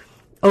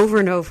over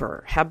and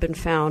over have been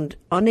found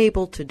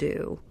unable to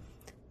do,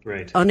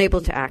 right,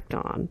 unable to act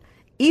on,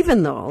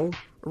 even though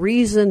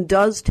reason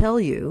does tell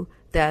you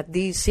that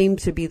these seem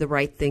to be the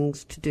right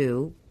things to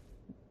do,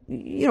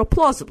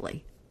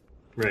 plausibly.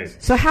 Right.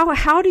 So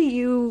how do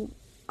you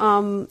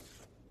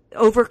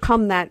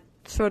overcome that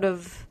sort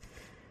of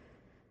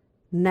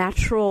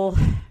natural,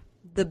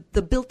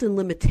 the built-in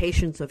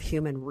limitations of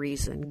human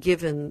reason,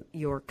 given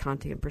your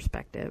Kantian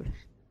perspective?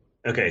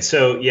 Okay,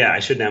 so I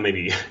should now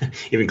maybe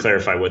even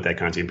clarify what that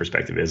Kantian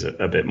perspective is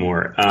a bit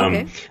more.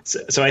 Okay.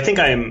 So I think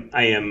I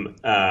am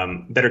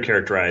better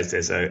characterized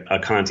as a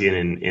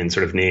Kantian in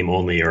sort of name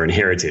only, or in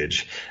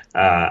heritage.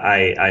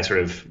 I sort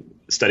of,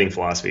 studying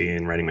philosophy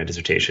and writing my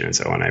dissertation and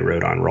so on, I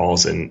wrote on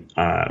Rawls and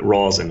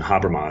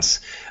Habermas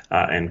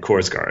and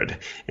Korsgaard,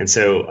 and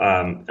so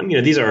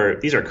these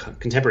are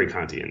contemporary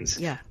Kantians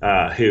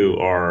who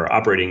are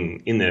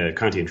operating in the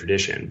Kantian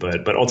tradition,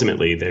 but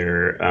ultimately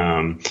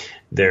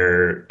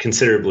they're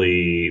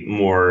considerably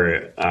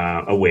more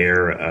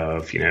aware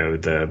of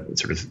the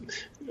sort of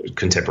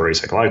contemporary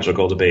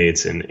psychological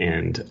debates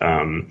and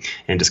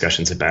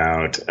discussions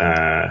about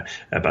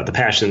the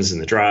passions and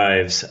the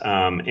drives,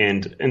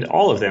 and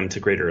all of them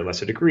to greater or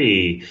lesser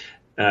degree,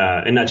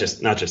 and not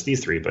just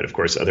these three, but of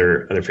course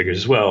other figures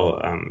as well,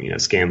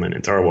 Scanlon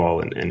and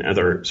Tharwell and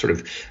other sort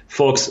of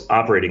folks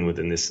operating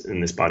within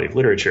this body of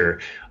literature,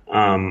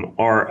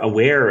 are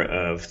aware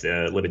of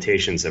the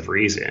limitations of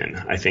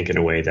reason, I think, in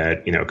a way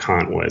that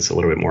Kant was a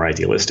little bit more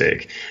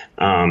idealistic,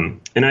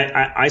 and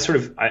I sort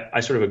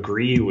of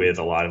agree with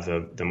a lot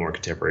of the more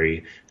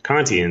contemporary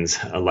Kantians,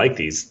 like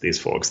these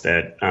folks,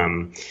 that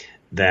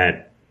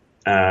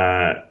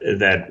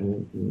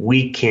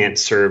we can't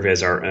serve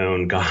as our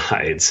own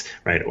guides,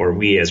 right? Or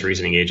we as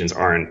reasoning agents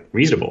aren't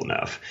reasonable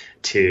enough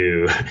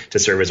to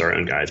serve as our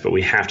own guides, but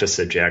we have to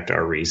subject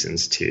our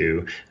reasons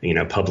to,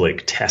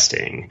 public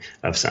testing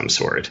of some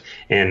sort.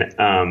 And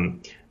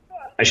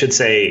I should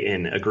say,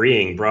 in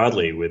agreeing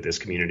broadly with this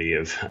community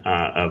of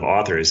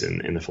authors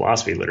in the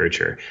philosophy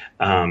literature,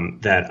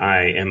 that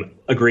I am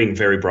agreeing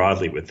very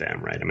broadly with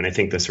them, right? I mean, I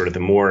think the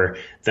more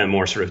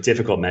sort of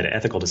difficult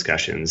meta-ethical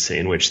discussions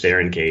in which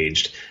they're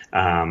engaged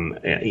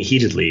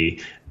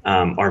heatedly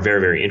are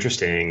very, very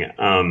interesting.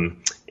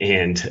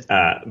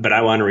 But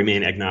I want to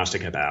remain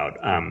agnostic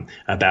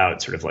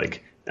about sort of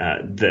like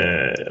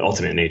the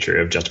ultimate nature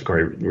of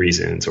justificatory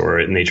reasons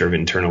or nature of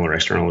internal or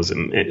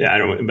externalism. I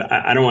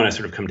don't want to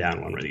sort of come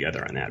down one or the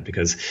other on that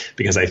because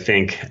I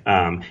think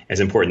as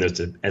important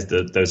as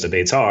those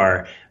debates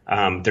are,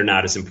 they're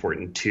not as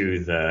important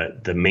to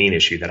the main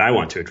issue that I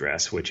want to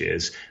address, which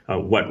is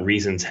what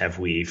reasons have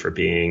we for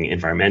being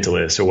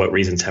environmentalists, or what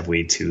reasons have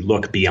we to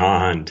look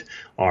beyond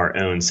our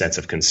own sets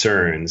of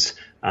concerns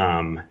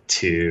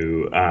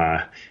to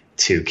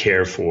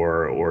care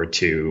for or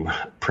to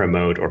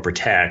promote or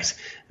protect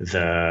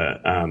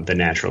the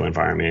natural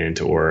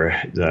environment or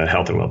the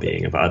health and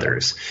well-being of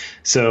others.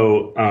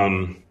 So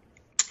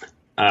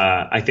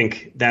I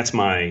think that's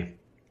my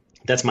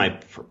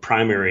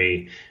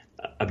primary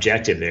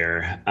objective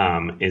there,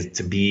 is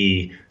to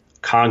be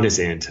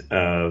cognizant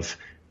of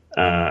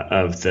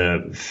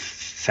the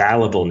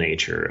fallible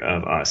nature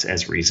of us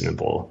as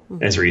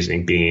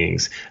reasoning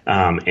beings,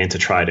 and to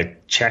try to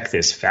check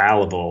this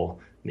fallible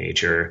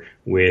nature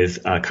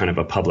with kind of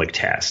a public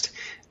test.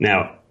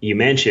 Now, you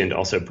mentioned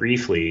also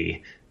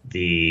briefly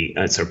the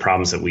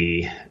problems that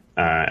we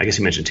I guess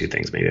you mentioned two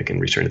things. Maybe I can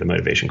return to the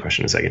motivation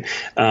question in a second.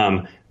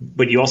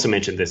 But you also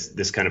mentioned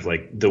this kind of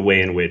like the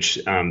way in which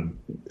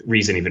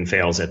reason even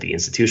fails at the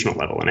institutional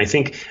level. And I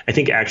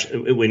think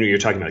actually when you're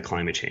talking about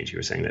climate change, you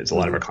were saying that a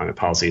lot of our climate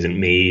policy isn't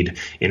made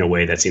in a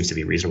way that seems to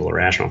be reasonable or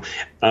rational.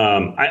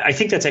 I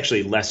think that's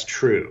actually less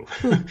true.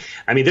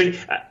 I mean,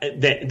 that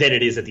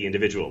it is at the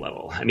individual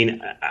level. I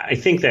mean, I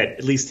think that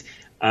at least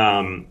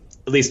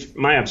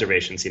my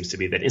observation seems to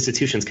be that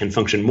institutions can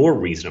function more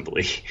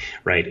reasonably,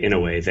 right, in a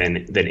way than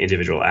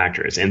individual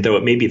actors. And though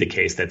it may be the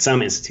case that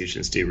some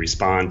institutions do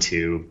respond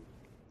to,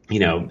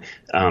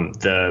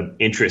 the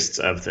interests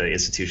of the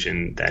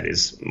institution that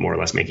is more or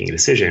less making a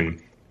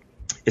decision,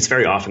 it's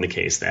very often the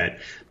case that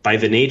by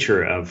the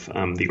nature of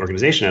the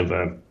organization of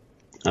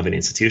an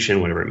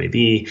institution, whatever it may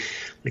be,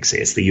 like say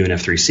it's the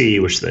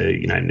UNFCCC, which is the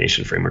United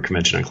Nations Framework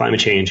Convention on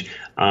Climate Change,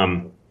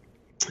 or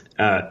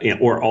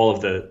all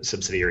of the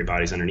subsidiary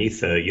bodies underneath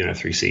the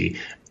UNFCCC,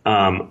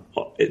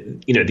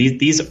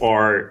 these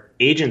are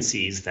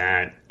agencies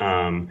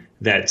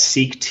that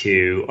seek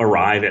to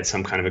arrive at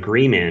some kind of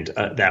agreement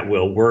that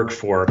will work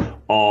for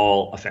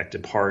all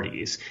affected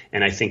parties,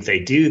 and I think they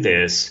do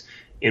this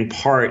in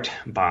part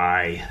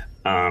by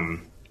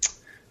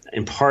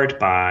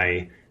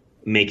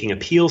making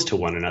appeals to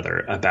one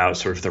another about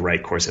sort of the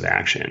right course of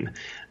action.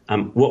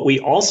 What we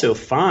also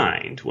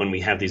find when we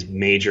have these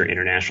major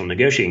international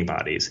negotiating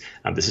bodies,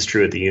 this is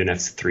true at the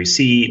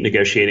UNFCCC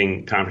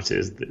negotiating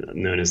conferences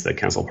known as the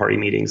Council Party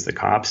Meetings, the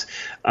COPs,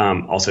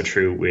 also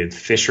true with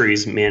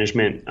fisheries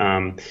management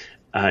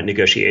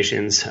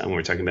negotiations when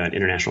we're talking about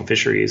international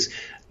fisheries.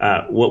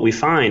 What we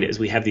find is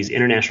we have these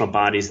international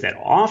bodies that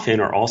often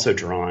are also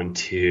drawn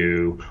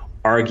to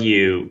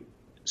argue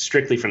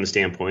strictly from the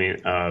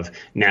standpoint of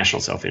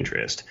national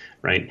self-interest,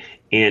 right?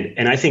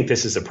 And I think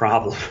this is a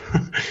problem.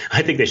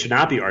 I think they should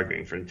not be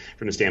arguing from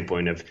the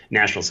standpoint of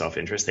national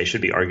self-interest. They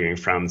should be arguing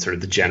from sort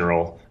of the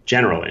general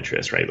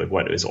interest, right? Like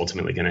what is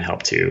ultimately going to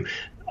help to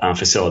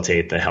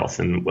facilitate the health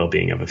and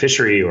well-being of a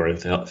fishery, or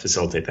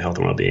facilitate the health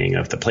and well-being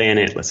of the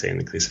planet, let's say in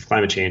the case of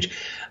climate change.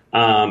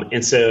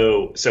 And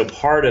so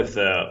part of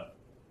the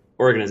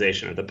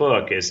organization of the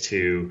book is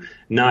to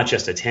not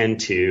just attend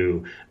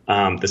to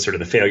the sort of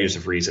the failures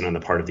of reason on the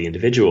part of the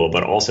individual,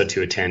 but also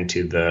to attend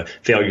to the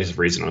failures of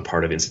reason on the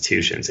part of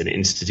institutions and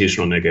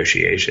institutional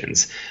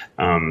negotiations.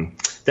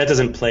 That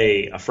doesn't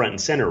play a front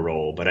and center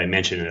role, but I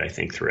mention it, I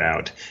think,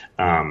 throughout,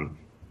 and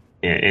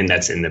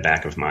that's in the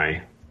back of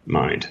my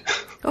mind.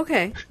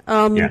 Okay.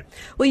 Yeah.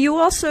 Well, you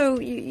also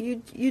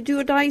you do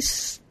a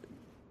nice.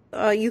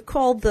 You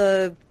called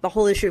the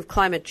whole issue of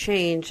climate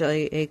change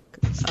a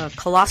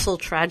colossal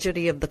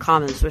tragedy of the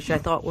commons, which I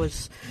thought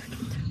was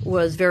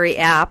very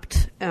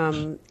apt.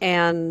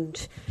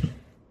 And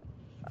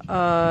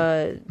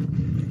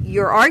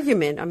your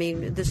argument, I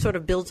mean, this sort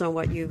of builds on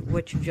what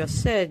you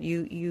just said.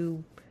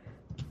 You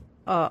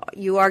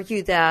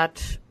argue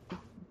that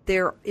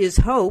there is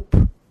hope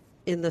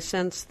in the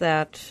sense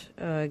that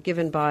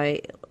given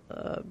by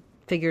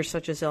figures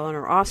such as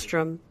Elinor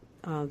Ostrom,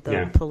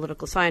 the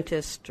political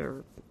scientist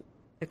or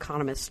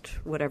economist,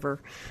 whatever.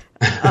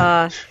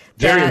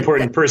 Very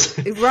important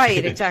person.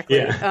 Right,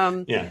 exactly.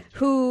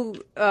 Who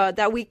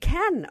that we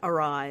can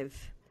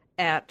arrive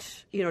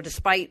at,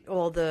 despite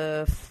all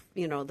the,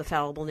 the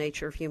fallible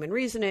nature of human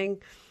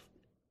reasoning,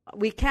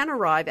 we can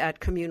arrive at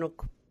communal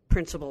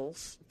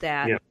principles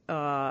that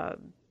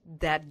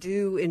that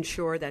do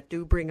ensure, that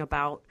do bring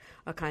about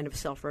a kind of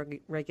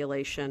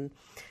self-regulation,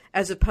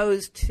 as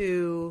opposed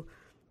to,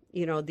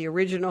 the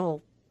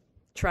original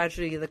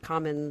tragedy of the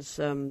commons,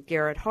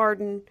 Garrett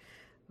Hardin,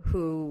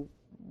 who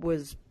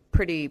was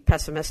pretty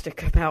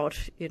pessimistic about,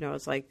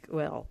 it's like,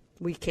 well,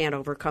 we can't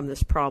overcome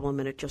this problem,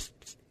 and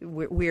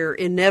we're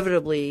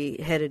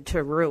inevitably headed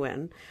to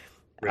ruin.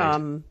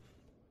 Right.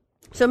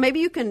 So maybe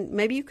you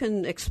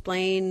can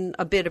explain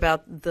a bit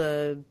about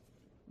the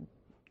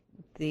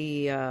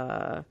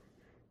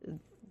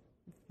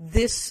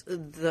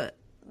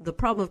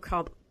problem of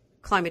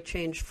climate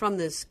change from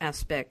this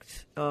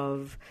aspect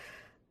of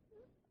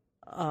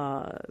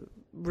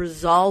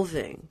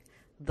resolving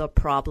the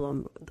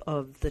problem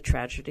of the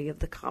tragedy of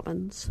the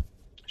commons?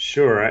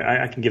 Sure,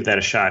 I can give that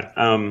a shot.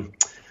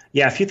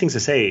 Yeah, a few things to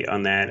say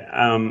on that.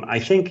 I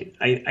think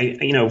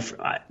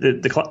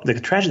the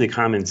tragedy of the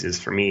commons is,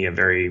 for me, a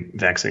very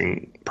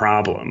vexing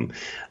problem,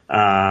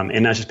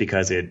 and not just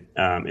because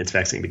it's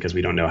vexing because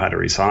we don't know how to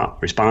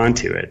respond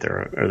to it.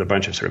 There are a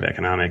bunch of sort of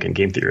economic and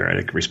game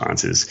theoretic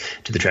responses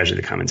to the tragedy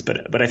of the commons,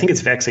 but I think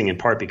it's vexing in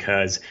part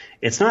because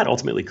it's not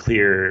ultimately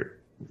clear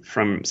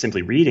from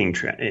simply reading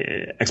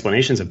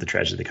explanations of the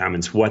tragedy of the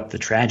commons what the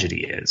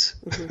tragedy is,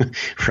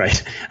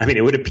 right? I mean,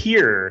 it would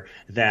appear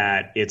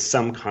that it's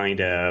some kind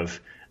of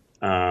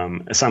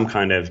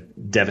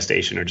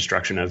devastation or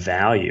destruction of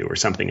value or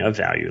something of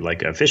value,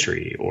 like a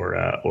fishery or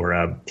a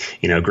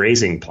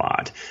grazing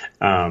plot.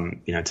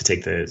 To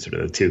take the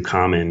sort of two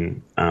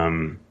common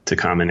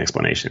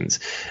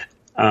explanations.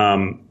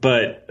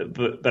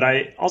 But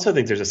I also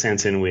think there's a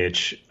sense in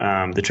which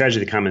the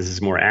tragedy of the commons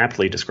is more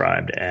aptly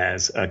described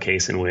as a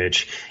case in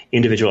which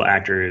individual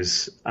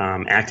actors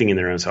acting in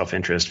their own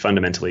self-interest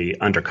fundamentally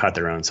undercut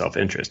their own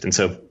self-interest, and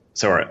so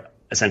are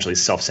essentially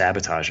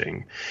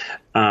self-sabotaging.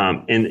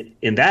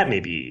 And that may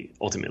be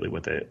ultimately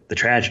what the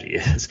tragedy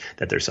is,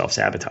 that they're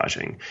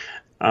self-sabotaging.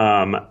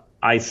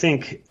 I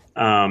think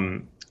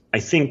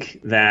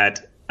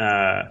that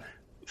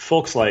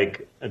folks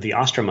like the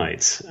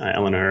Ostromites,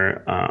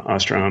 Eleanor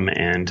Ostrom,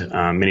 and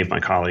many of my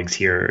colleagues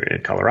here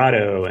at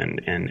Colorado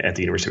and at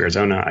the University of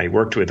Arizona. I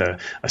worked with a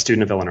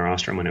student of Eleanor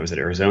Ostrom when I was at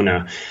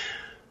Arizona.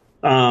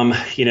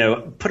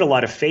 Put a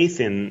lot of faith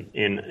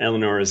in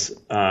Eleanor's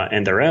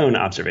and their own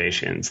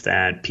observations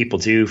that people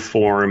do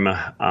form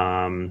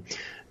non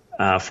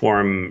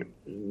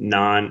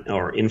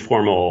or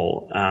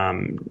informal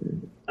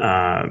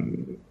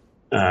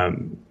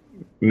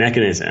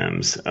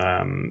mechanisms,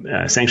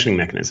 sanctioning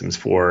mechanisms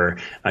for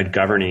a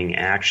governing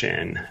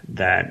action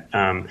that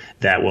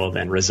will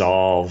then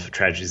resolve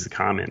tragedies of the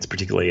commons,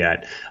 particularly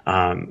at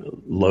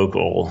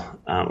local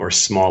or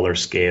smaller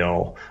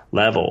scale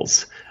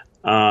levels.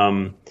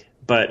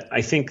 But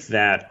I think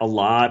that a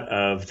lot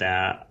of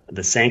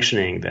the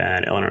sanctioning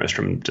that Eleanor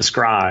Ostrom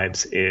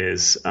describes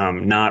is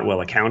not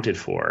well accounted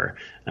for.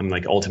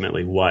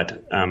 Ultimately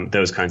what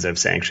those kinds of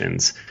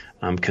sanctions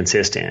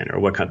consist in, or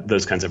what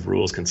those kinds of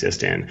rules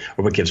consist in,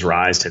 or what gives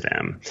rise to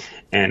them.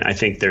 And I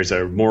think there's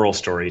a moral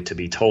story to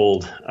be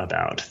told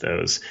about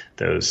those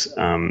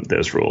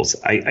rules.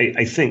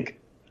 I think,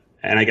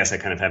 and I guess I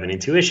kind of have an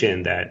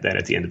intuition that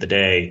at the end of the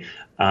day,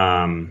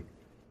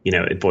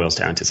 it boils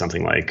down to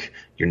something like,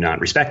 you're not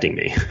respecting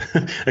me,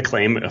 a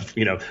claim of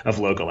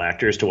local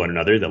actors to one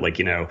another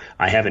that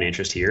I have an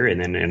interest here. And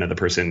then another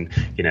person,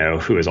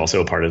 who is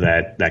also a part of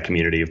that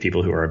community of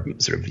people who are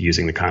sort of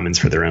using the commons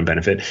for their own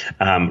benefit,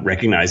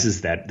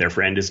 recognizes that their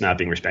friend is not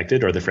being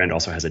respected, or the friend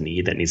also has a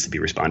need that needs to be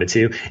responded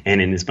to.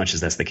 And in as much as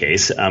that's the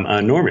case,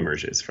 a norm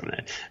emerges from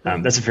that.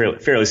 That's a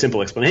fairly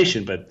simple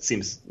explanation, but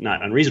seems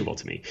not unreasonable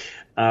to me.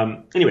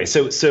 Anyway,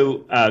 so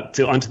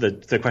onto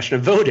the question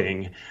of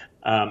voting.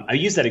 I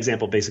use that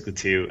example basically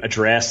to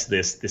address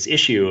this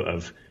issue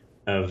of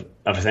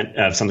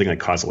something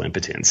like causal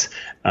impotence,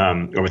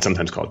 or what's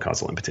sometimes called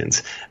causal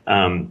impotence,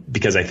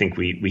 because I think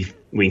we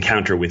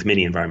encounter with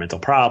many environmental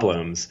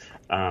problems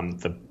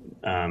the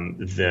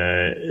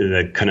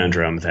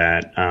conundrum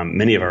that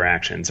many of our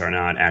actions are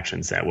not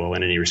actions that will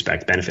in any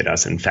respect benefit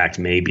us. In fact,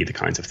 may be the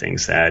kinds of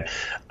things that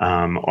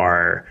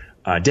are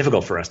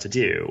difficult for us to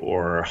do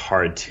or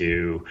hard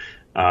to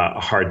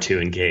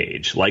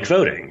engage, like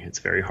voting. It's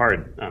very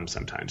hard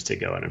sometimes to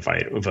go out and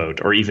vote,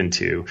 or even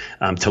to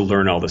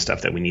learn all the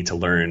stuff that we need to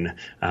learn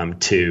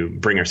to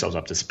bring ourselves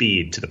up to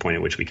speed to the point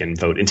at which we can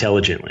vote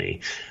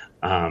intelligently.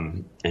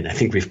 And I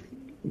think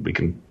we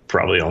can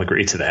probably all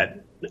agree to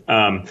that.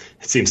 It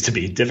seems to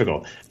be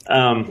difficult.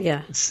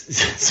 Yeah.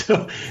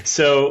 So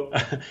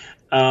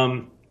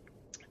I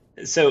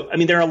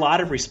mean, there are a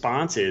lot of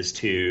responses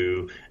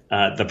to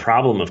the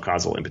problem of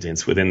causal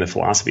impotence within the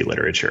philosophy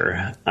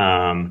literature.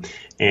 And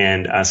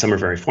some are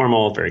very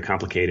formal, very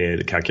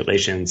complicated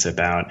calculations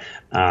about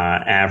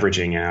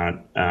averaging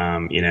out,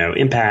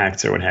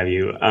 impacts or what have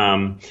you.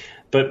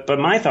 But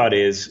my thought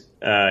is,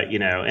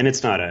 and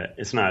it's not an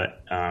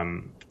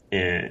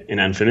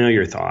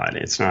unfamiliar thought.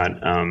 It's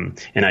not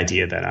an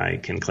idea that I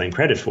can claim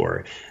credit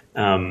for.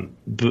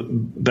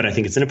 But I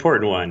think it's an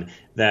important one,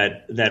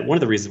 that one of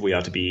the reasons we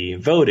ought to be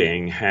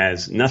voting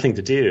has nothing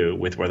to do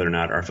with whether or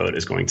not our vote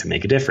is going to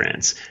make a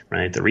difference,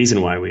 right? The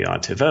reason why we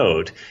ought to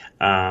vote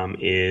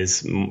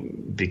is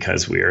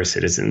because we are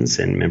citizens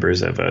and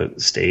members of a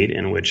state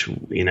in which,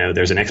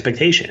 there's an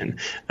expectation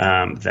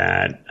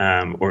that,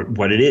 or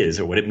what it is,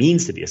 or what it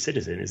means to be a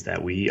citizen is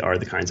that we are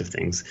the kinds of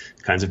beings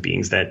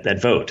that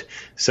vote.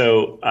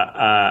 So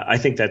I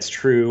think that's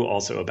true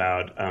also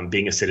about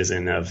being a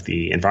citizen of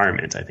the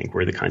environment. I think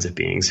we're the kinds of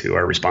beings who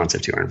are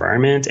responsive to our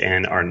environment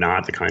and are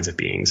not the kinds of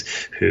beings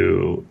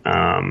who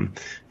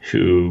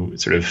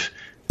sort of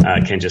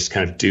can just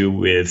kind of do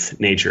with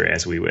nature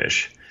as we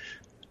wish.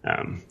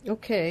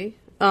 Okay.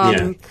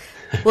 Yeah.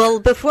 Well,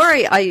 before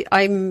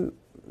I'm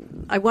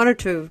I wanted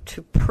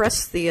to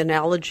press the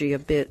analogy a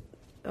bit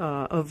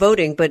of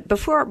voting, but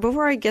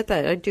before I get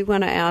that, I do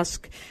want to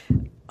ask: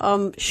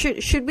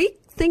 should we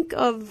think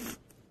of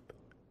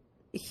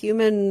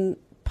human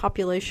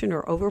population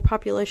or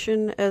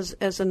overpopulation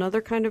as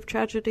another kind of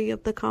tragedy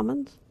of the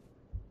commons?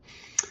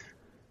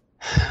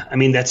 I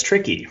mean, that's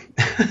tricky.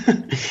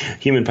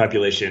 Human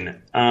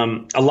population.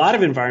 A lot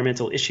of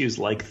environmental issues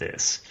like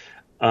this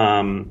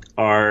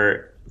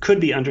could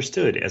be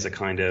understood as a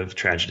kind of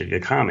tragedy of the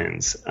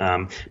commons,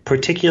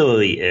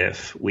 particularly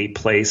if we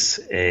place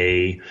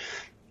a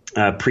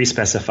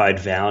pre-specified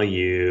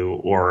value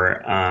or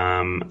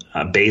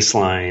a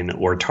baseline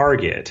or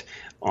target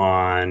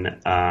on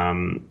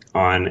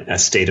a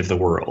state of the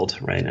world,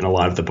 right? And a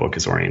lot of the book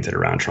is oriented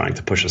around trying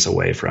to push us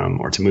away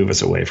from, or to move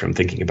us away from,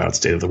 thinking about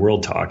state of the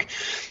world talk.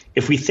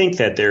 If we think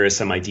that there is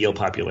some ideal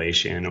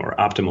population or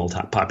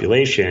optimal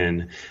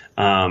population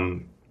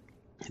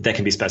that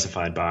can be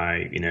specified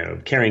by,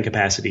 carrying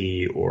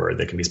capacity, or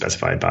that can be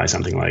specified by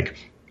something like,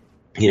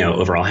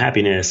 overall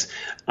happiness,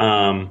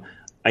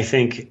 I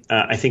think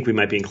we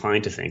might be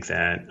inclined to think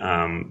that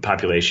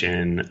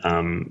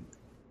population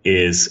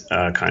is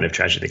a kind of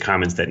tragedy of the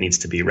commons that needs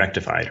to be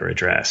rectified or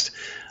addressed.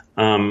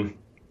 On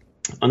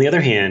the other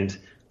hand,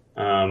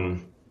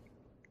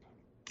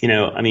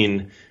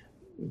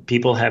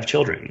 people have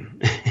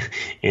children,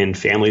 and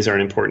families are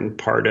an important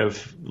part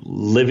of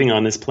living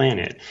on this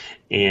planet,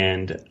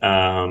 and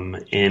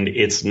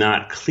it's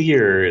not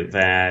clear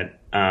that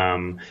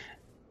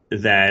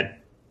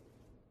that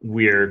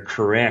we're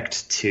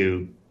correct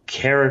to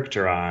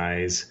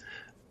characterize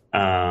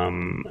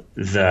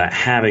the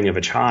having of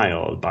a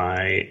child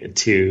by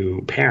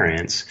two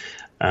parents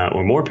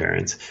or more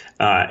parents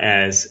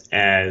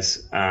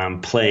as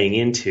playing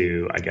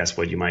into, I guess,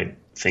 what you might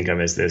think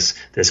of as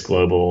this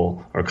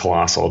global or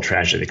colossal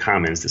tragedy of the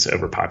commons, this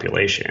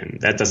overpopulation.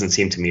 That doesn't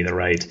seem to me the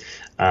right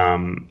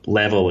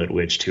level at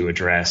which to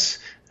address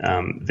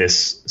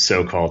this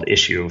so-called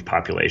issue of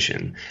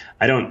population.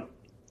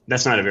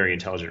 That's not a very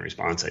intelligent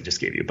response I just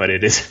gave you, but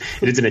it is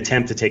an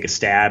attempt to take a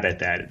stab at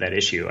that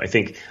issue. I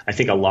think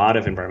a lot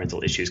of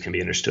environmental issues can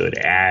be understood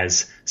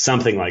as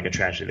something like a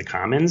tragedy of the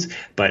commons,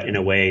 but in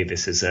a way,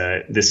 this is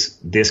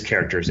this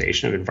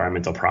characterization of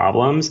environmental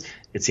problems,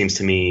 it seems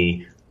to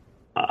me,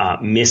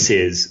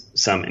 misses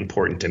some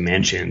important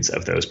dimensions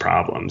of those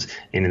problems.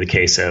 And in the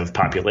case of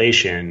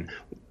population,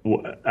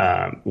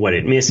 what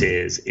it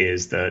misses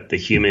is the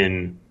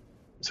human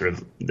sort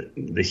of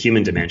the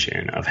human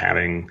dimension of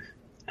having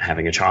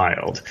a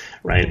child,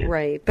 right?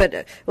 Right.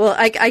 But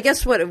I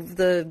guess what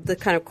the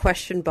kind of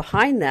question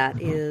behind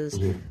that is,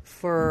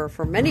 for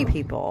many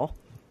people,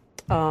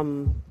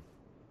 having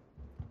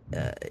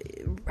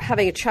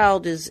a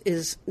child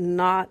is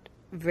not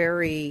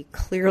very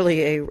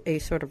clearly a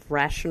sort of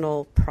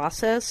rational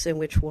process in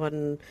which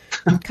one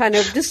kind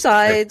of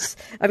decides.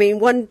 I mean,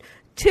 one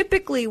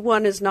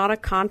is not a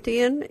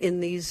Kantian in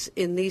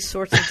these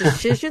sorts of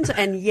decisions,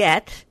 and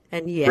yet,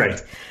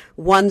 right,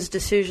 one's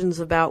decisions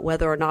about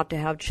whether or not to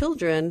have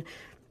children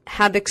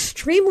have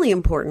extremely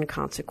important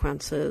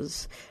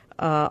consequences,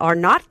 are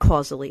not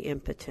causally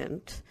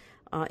impotent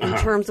in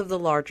terms of the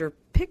larger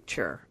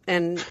picture,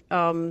 and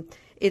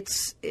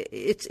it's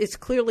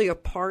clearly a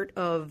part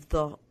of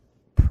the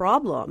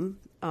problem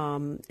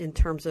in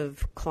terms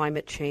of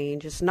climate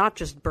change. It's not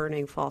just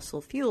burning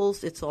fossil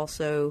fuels; it's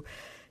also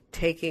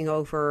taking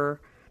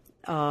over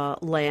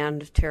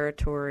land,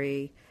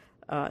 territory,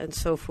 and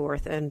so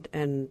forth,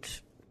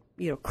 and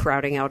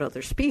crowding out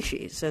other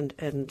species,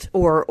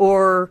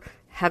 or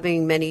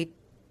having many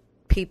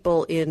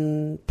people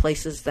in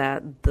places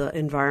that the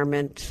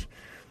environment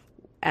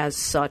as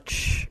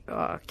such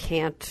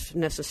can't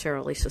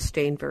necessarily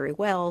sustain very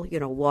well,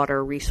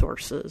 water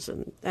resources.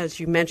 And as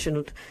you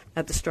mentioned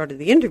at the start of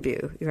the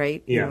interview,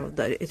 right? Yeah.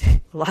 A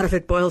lot of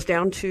it boils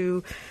down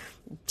to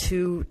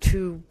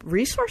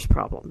resource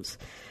problems.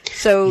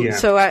 So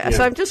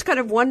I'm just kind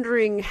of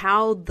wondering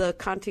how the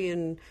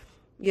Kantian,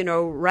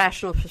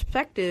 rational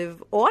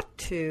perspective ought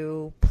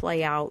to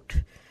play out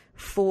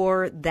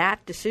for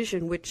that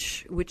decision,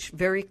 which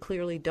very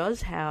clearly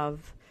does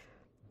have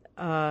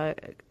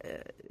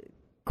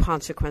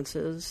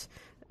consequences,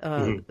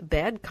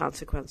 bad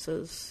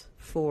consequences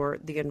for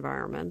the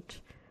environment.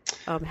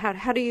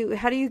 How do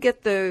you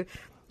get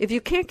if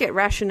you can't get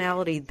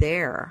rationality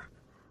there?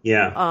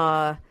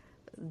 Yeah.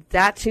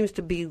 That seems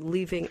to be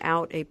leaving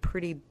out a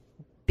pretty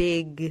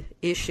big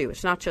issue.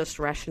 It's not just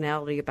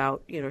rationality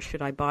about,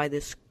 should I buy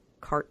this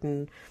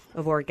carton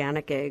of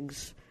organic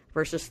eggs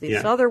versus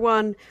this other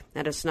one,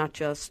 and it's not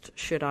just,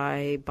 should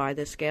I buy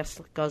this gas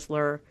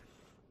guzzler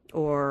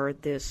or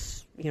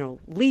this,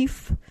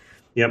 leaf.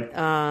 Yep.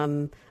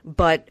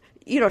 But,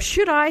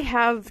 should I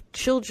have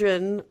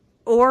children,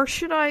 or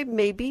should I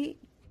maybe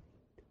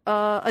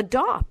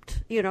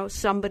adopt,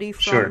 somebody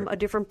from a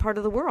different part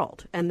of the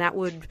world? And that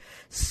would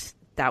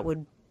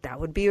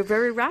be a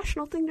very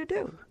rational thing to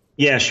do.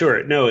 Yeah,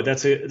 sure. No,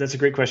 that's a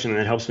great question, and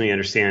that helps me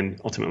understand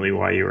ultimately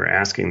why you were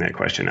asking that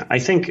question. I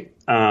think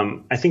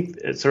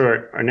it's sort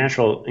of our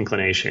natural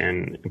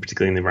inclination,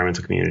 particularly in the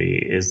environmental community,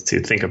 is to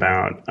think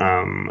about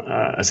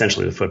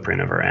essentially the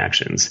footprint of our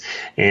actions,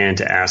 and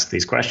to ask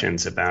these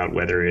questions about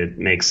whether it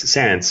makes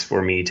sense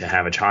for me to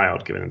have a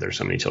child, given that there's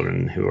so many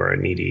children who are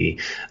needy,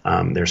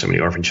 there are so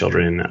many orphan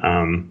children,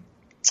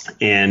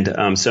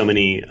 and so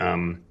many,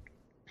 the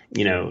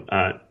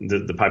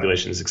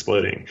population is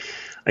exploding.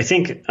 I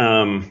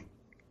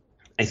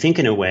think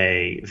in a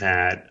way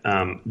that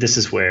this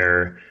is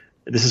where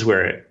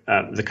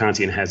the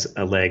Kantian has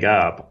a leg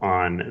up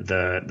on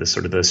the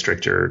sort of the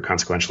stricter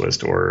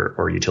consequentialist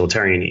or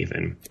utilitarian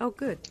even. Oh,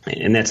 good.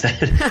 And that's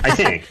that.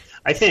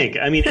 I think.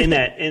 I mean, in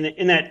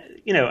that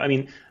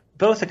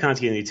both the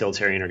Kantian and the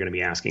utilitarian are going to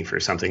be asking for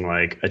something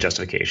like a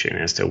justification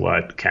as to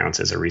what counts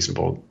as a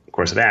reasonable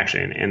course of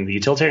action. And the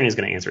utilitarian is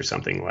going to answer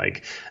something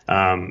like,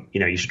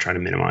 you should try to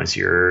minimize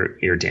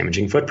your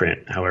damaging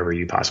footprint however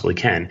you possibly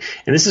can.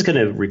 And this is going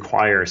to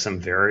require some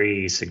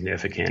very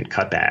significant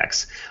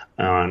cutbacks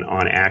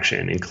on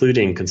action,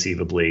 including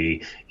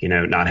conceivably,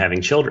 not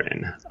having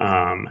children.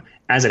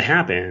 As it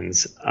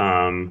happens,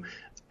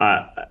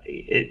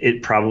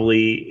 it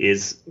probably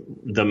is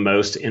the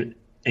most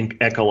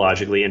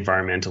ecologically,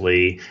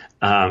 environmentally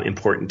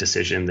important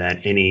decision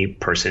that any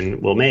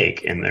person will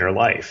make in their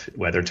life,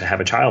 whether to have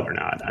a child or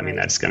not. I mean,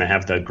 that's going to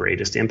have the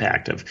greatest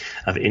impact of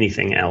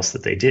anything else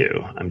that they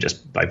do.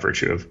 Just by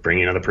virtue of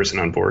bringing another person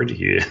on board,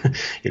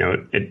 it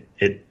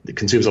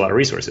consumes a lot of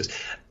resources.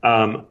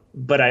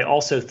 But I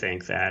also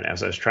think that,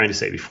 as I was trying to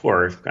say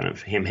before, kind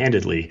of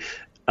ham-handedly,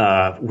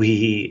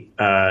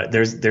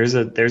 there's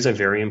a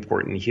very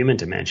important human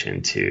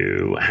dimension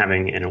to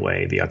having, in a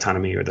way, the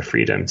autonomy or the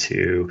freedom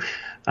to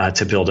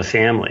build a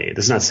family.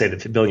 This is not to say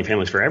that building a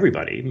family is for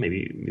everybody.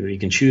 Maybe you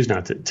can choose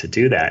not to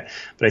do that.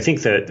 But I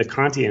think that the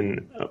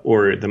Kantian,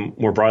 or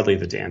more broadly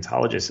the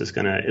deontologist, is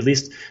going to at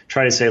least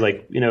try to say,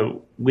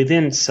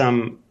 within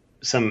some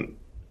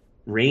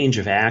range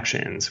of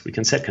actions, we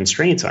can set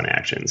constraints on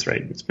actions,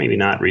 right? It's maybe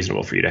not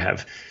reasonable for you to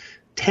have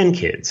 10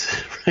 kids,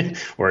 right?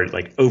 Or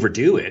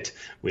overdo it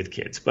with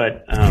kids,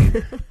 but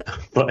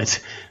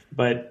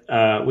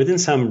within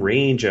some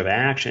range of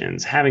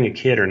actions, having a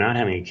kid or not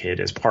having a kid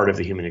is part of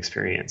the human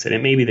experience. And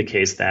it may be the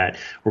case that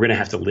we're going to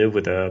have to live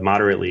with a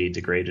moderately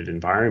degraded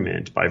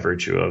environment by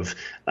virtue of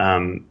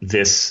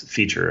this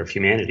feature of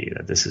humanity,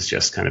 that this is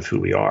just kind of who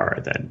we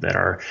are,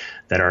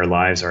 that our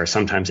lives are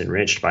sometimes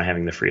enriched by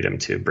having the freedom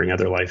to bring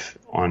other life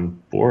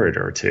on board,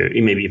 or to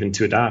maybe even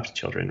to adopt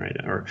children, right?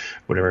 Or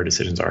whatever our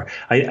decisions are.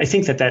 I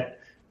think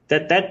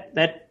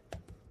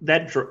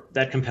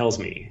that compels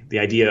me, the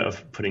idea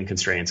of putting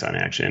constraints on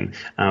action,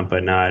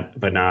 but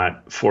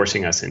not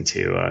forcing us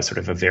into sort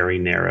of a very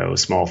narrow,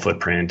 small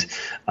footprint,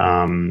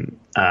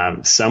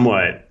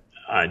 somewhat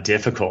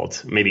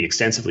difficult, maybe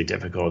extensively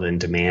difficult and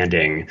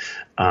demanding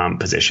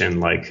position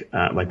like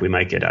we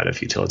might get out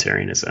of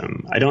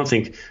utilitarianism. I don't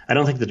think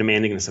the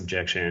demandingness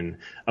objection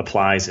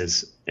applies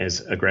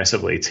as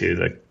aggressively to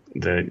the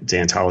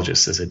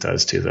deontologists as it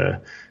does to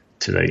the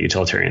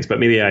utilitarians. But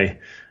maybe I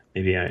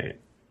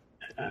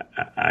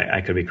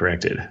could be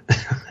corrected.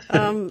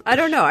 I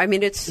don't know. I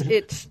mean, it's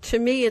to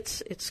me,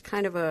 it's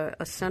kind of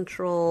a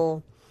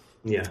central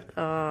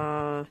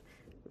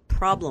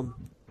problem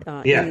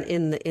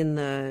in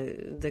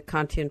the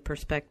Kantian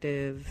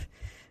perspective,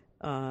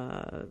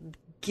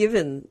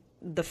 given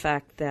the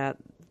fact that,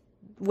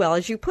 well,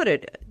 as you put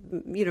it,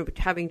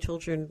 having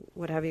children,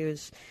 what have you,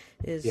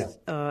 is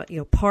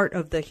part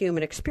of the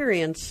human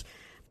experience,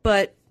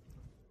 but.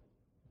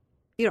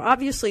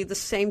 Obviously the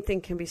same thing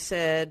can be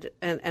said,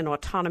 and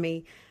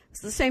autonomy.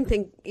 It's the same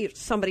thing.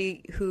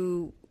 Somebody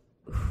who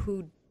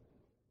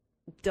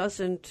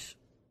doesn't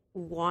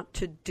want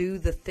to do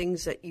the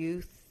things that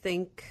you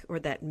think, or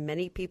that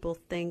many people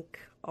think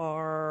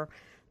are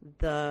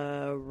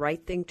the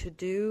right thing to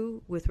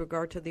do with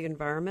regard to the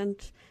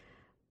environment,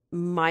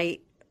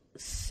 might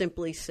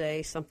simply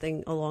say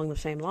something along the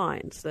same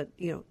lines, that,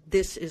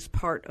 this is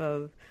part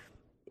of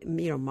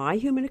my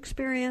human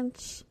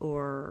experience,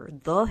 or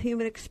the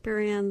human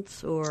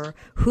experience, or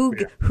who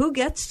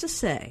gets to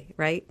say,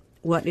 right,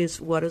 what is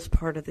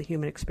part of the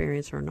human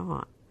experience or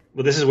not.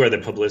 Well, this is where the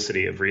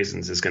publicity of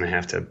reasons is going to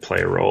have to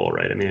play a role,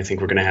 right? I mean, I think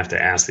we're going to have to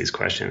ask these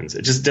questions.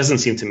 It just doesn't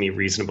seem to me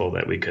reasonable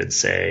that we could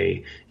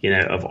say,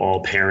 of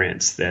all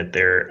parents, that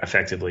they're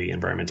effectively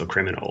environmental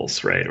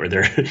criminals, right? Or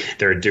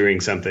they're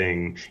doing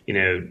something,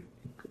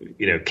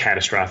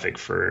 catastrophic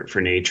for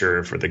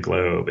nature, for the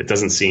globe. It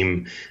doesn't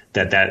seem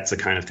that that's the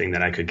kind of thing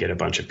that I could get a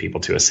bunch of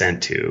people to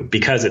assent to,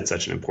 because it's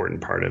such an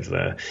important part of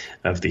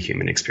the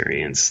human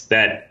experience.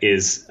 That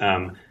is,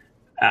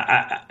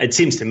 it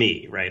seems to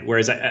me, right?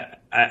 Whereas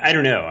I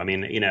don't know. I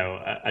mean,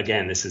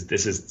 again, this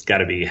is got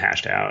to be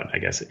hashed out, I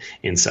guess,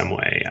 in some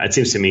way. It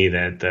seems to me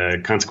that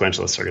the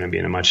consequentialists are going to be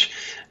in a much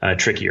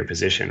trickier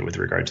position with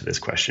regard to this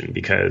question,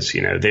 because,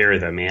 there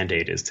the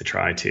mandate is to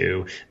try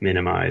to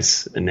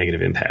minimize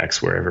negative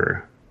impacts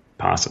wherever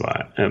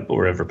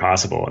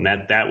possible, and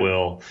that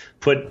will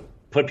put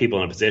put people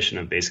in a position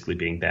of basically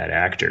being bad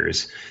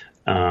actors.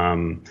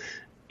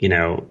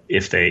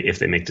 If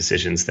they make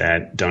decisions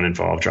that don't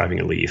involve driving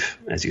a Leaf,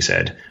 as you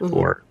said, mm-hmm.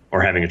 or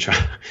having a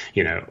child,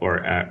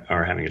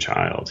 or having a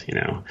child,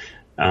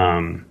 I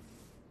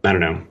don't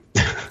know.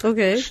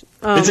 Okay.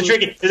 It's a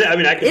tricky.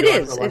 I could go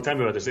on for a long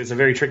time about this. It's a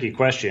very tricky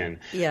question.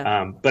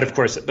 Yeah. But of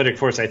course,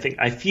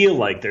 I feel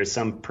like there's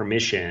some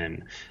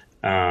permission.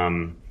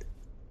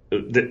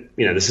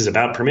 This is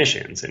about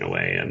permissions in a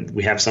way, and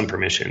we have some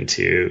permission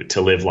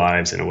to live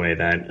lives in a way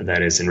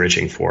that is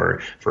enriching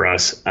for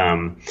us.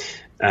 And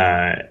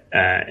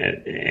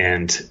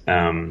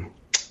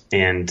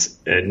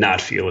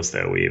not feel as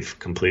though we've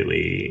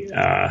completely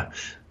sort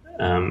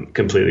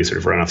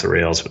of run off the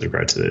rails with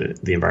regard to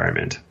the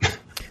environment.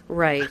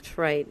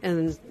 Right.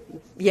 And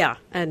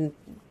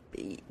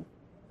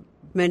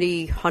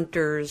many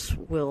hunters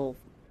will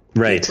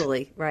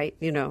equally, right?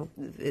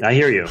 I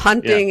hear you.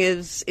 Hunting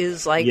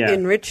is like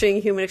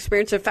enriching human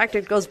experience. In fact,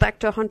 it goes back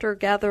to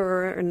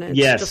hunter-gatherer, and it's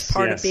just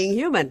part of being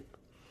human.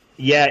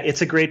 Yeah,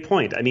 it's a great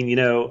point.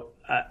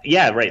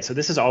 Right. So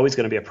this is always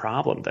going to be a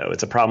problem, though.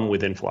 It's a problem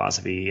within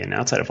philosophy and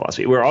outside of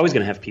philosophy. We're always going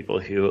to have people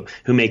who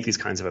make these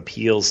kinds of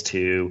appeals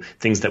to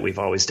things that we've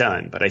always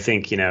done. But I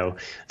think,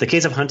 the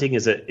case of hunting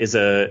is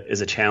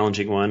a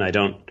challenging one.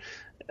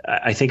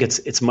 I think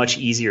it's much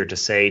easier to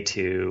say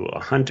to a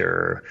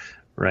hunter,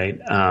 right,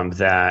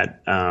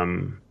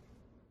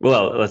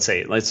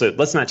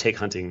 let's not take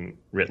hunting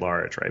writ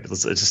large, right? But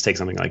let's just take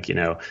something like,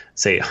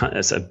 say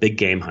it's a big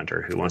game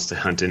hunter who wants to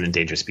hunt an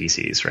endangered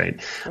species, right?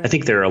 I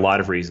think there are a lot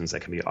of reasons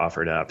that can be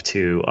offered up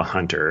to a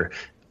hunter,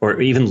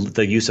 or even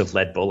the use of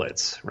lead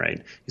bullets, right?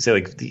 You say,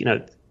 like,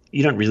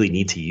 you don't really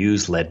need to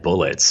use lead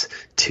bullets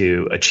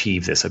to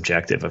achieve this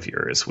objective of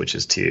yours, which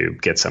is to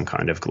get some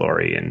kind of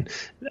glory and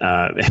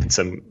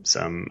some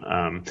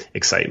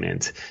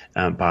excitement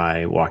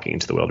by walking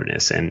into the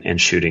wilderness and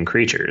shooting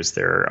creatures.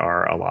 There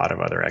are a lot of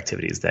other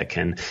activities that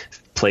can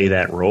play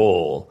that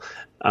role.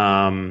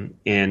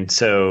 And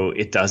so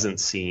it doesn't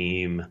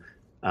seem,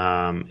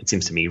 it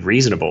seems to me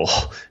reasonable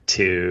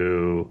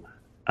to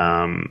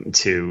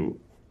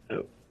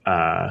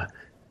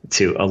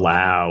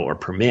allow or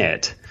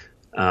permit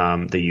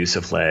the use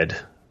of lead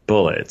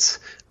bullets,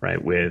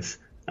 right? With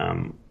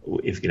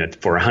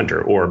for a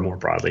hunter, or more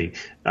broadly,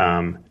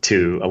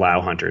 to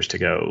allow hunters to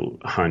go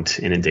hunt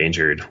an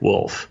endangered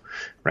wolf,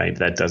 right?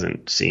 That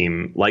doesn't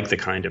seem like the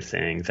kind of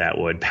thing that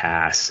would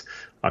pass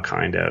a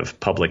kind of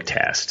public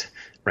test,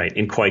 right?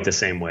 In quite the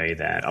same way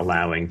that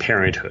allowing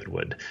parenthood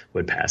would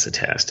pass a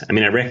test. I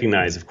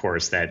recognize, of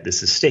course, that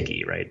this is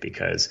sticky, right?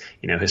 Because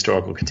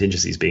historical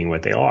contingencies being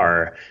what they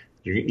are,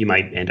 you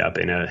might end up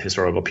in a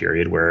historical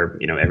period where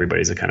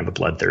everybody's a kind of a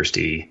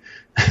bloodthirsty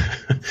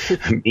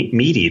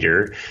meat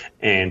eater,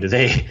 and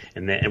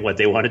what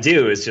they want to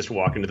do is just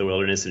walk into the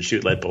wilderness and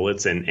shoot lead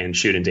bullets and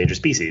shoot endangered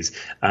species.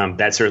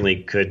 That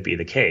certainly could be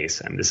the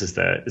case. This is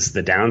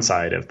the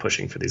downside of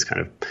pushing for these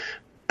kind of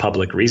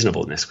public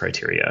reasonableness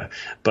criteria.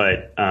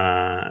 But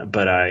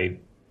I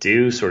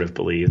do sort of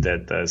believe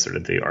that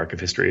the arc of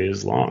history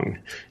is long,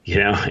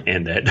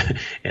 and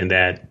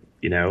that.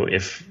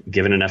 If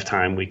given enough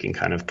time, we can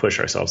kind of push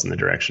ourselves in the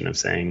direction of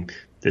saying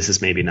this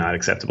is maybe not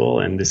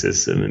acceptable and this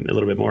is a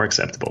little bit more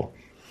acceptable.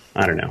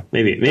 I don't know.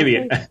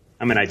 Maybe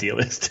I'm an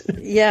idealist.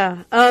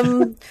 Yeah.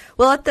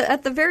 Well,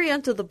 at the very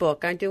end of the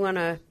book, I do want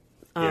to.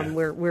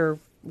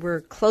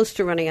 We're close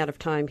to running out of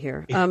time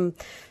here.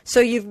 So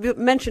you've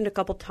mentioned a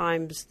couple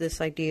times this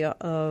idea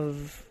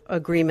of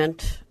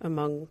agreement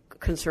among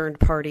concerned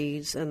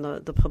parties and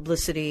the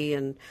publicity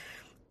and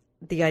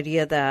the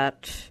idea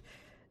that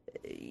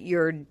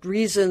your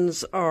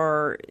reasons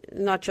are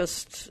not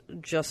just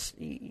that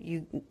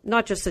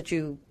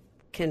you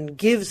can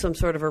give some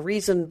sort of a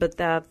reason, but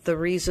that the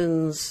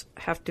reasons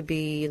have to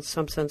be in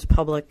some sense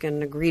public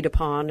and agreed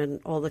upon and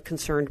all the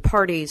concerned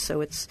parties.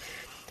 So it's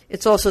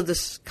also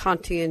this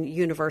Kantian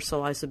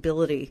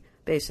universalizability,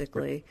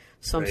 basically,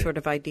 some sort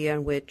of idea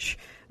in which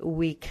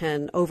we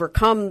can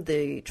overcome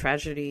the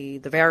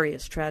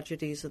various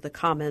tragedies of the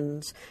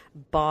commons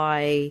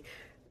by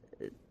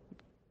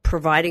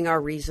providing our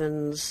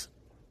reasons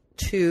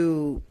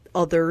to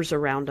others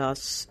around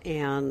us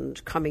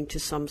and coming to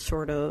some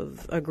sort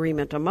of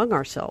agreement among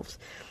ourselves.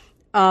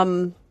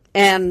 And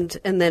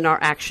then our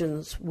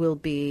actions will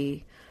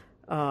be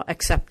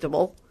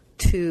acceptable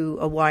to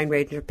a wide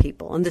range of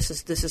people. And this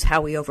is how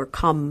we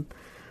overcome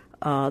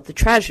the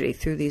tragedy,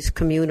 through these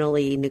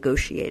communally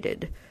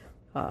negotiated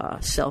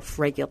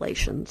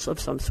self-regulations of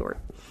some sort.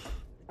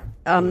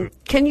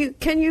 Can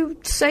you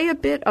say a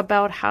bit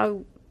about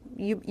how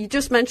you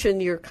just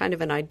mentioned you're kind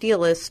of an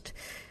idealist?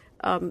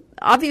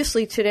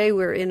 Obviously, today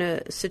we're in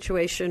a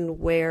situation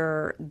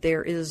where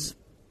there is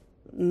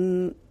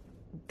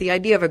the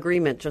idea of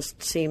agreement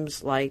just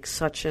seems like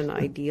such an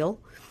ideal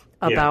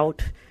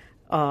about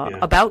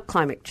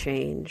climate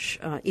change,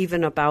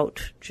 even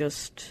about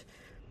just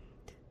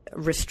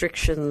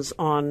restrictions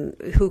on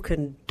who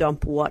can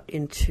dump what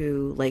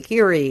into Lake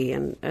Erie,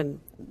 and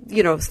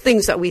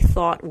things that we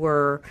thought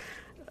were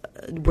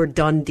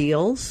done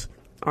deals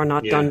are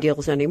not done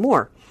deals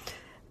anymore.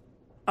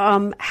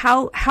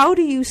 How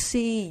do you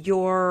see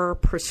your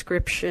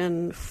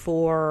prescription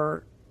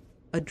for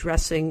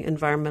addressing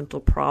environmental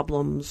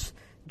problems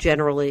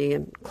generally,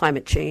 and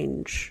climate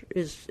change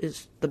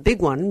is the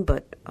big one,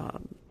 but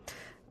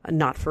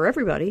not for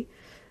everybody?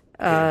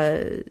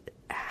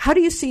 How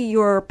do you see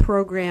your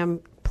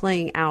program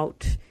playing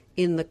out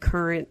in the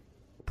current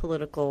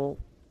political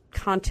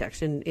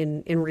context,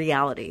 in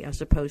reality,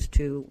 as opposed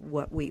to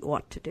what we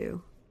ought to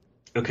do?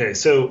 Okay,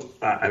 so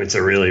it's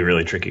a really,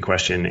 really tricky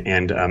question,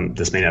 and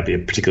this may not be a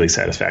particularly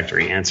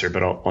satisfactory answer,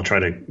 but I'll try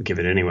to give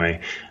it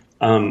anyway.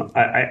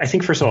 I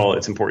think, first of all,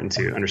 it's important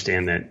to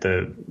understand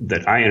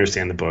that I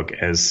understand the book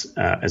as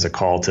a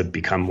call to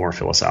become more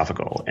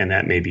philosophical, and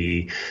that may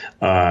be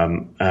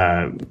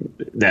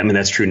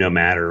that's true no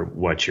matter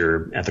what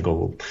your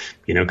ethical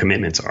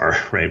commitments are,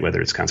 right?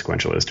 Whether it's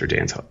consequentialist or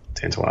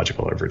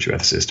deontological or virtue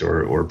ethicist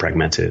or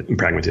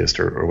pragmatist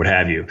or what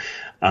have you.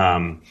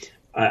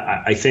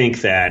 I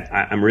think that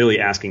I'm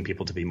really asking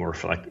people to be more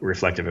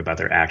reflective about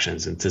their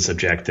actions and to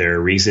subject their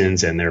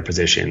reasons and their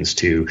positions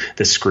to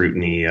the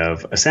scrutiny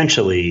of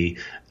essentially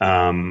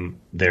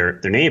their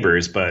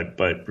neighbors, but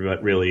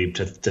really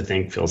to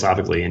think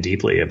philosophically and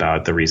deeply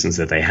about the reasons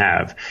that they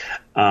have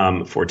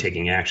for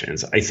taking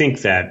actions. I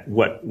think that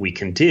what we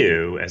can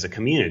do as a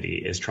community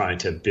is try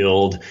to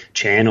build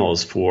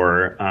channels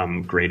for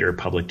greater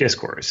public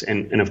discourse.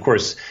 And of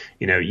course,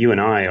 you and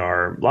I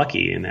are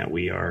lucky in that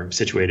we are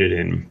situated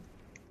in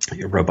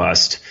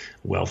robust,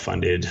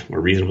 well-funded, or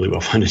reasonably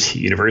well-funded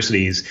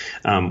universities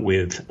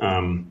with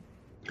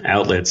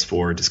outlets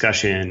for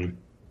discussion,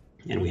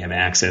 and we have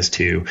access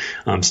to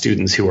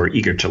students who are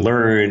eager to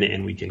learn,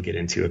 and we can get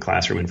into a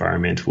classroom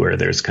environment where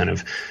there's kind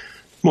of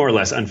more or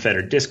less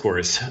unfettered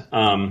discourse.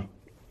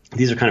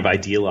 These are kind of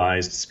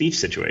idealized speech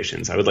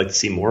situations. I would like to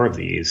see more of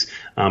these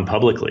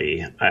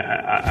publicly.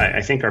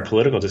 I think our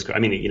political discourse, it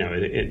may be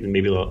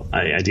a little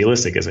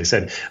idealistic, as I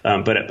said,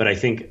 but I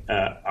think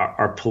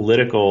our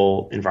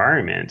political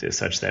environment is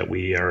such that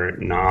we are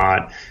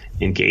not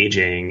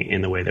engaging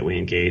in the way that we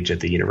engage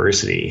at the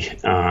university.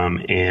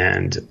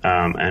 And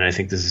I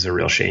think this is a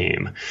real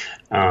shame.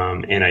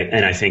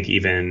 And I think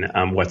even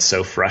what's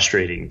so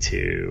frustrating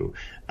to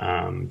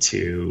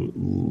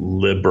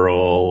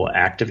liberal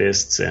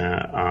activists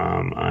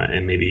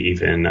and maybe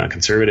even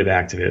conservative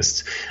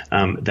activists,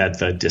 that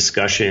the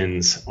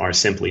discussions are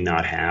simply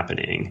not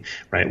happening,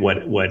 right?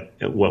 The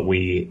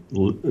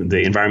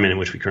environment in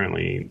which we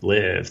currently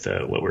live,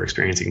 what we're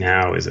experiencing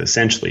now is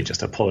essentially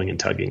just a pulling and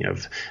tugging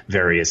of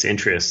various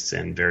interests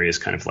and various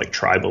kind of like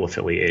tribal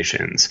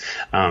affiliations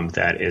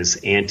that is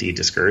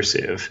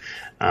anti-discursive.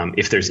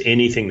 If there's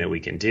anything that we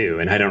can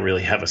do, and I don't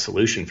really have a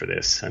solution for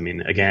this.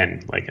 In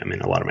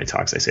a lot of my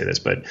talks I say this,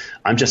 but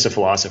I'm just a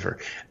philosopher.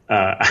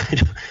 I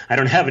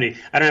don't have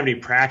any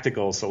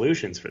practical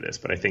solutions for this,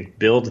 but I think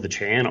build the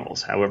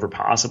channels, however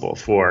possible,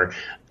 for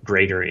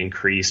greater,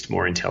 increased,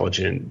 more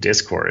intelligent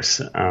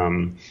discourse.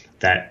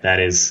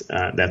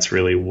 That's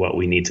really what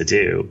we need to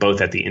do,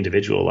 both at the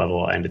individual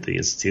level and at the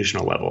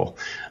institutional level.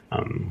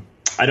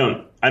 I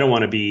don't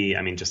want to be,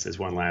 just as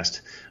one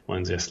last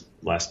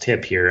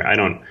tip here. I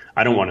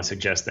don't want to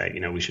suggest that,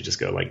 we should just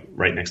go like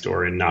right next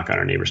door and knock on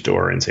our neighbor's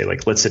door and say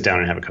like, let's sit down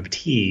and have a cup of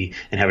tea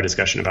and have a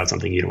discussion about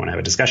something you don't want to have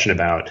a discussion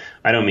about.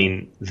 I don't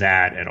mean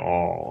that at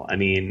all. I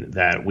mean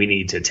that we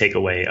need to take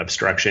away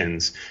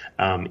obstructions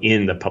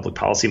in the public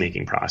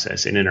policymaking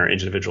process and in our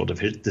individual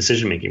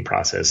decision-making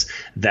process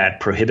that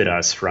prohibit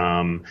us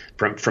from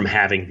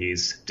having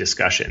these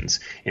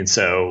discussions. And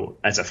so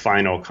as a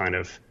final kind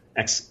of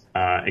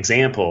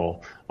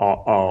example,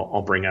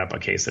 I'll bring up a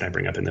case that I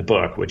bring up in the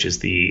book, which is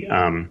the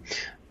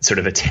sort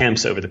of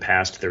attempts over the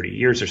past 30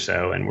 years or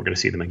so, and we're going to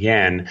see them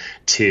again,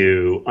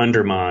 to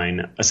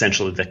undermine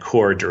essentially the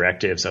core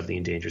directives of the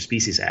Endangered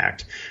Species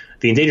Act.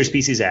 The Endangered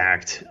Species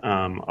Act,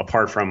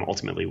 apart from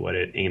ultimately what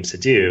it aims to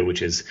do,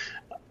 which is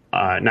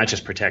not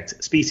just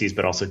protect species,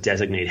 but also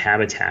designate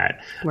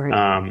habitat.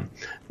 Right.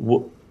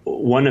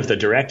 One of the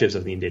directives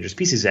of the Endangered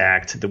Species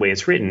Act, the way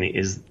it's written,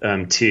 is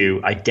to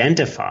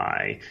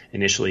identify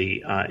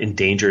initially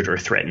endangered or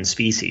threatened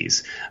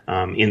species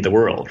in the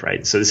world,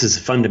 right? So this is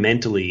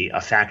fundamentally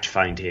a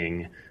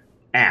fact-finding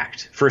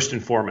act. First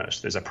and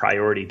foremost, there's a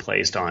priority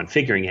placed on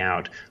figuring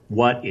out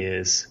what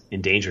is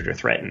endangered or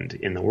threatened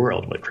in the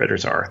world, what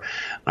critters are,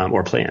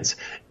 or plants.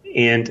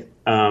 And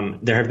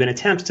there have been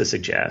attempts to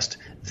suggest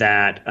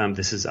that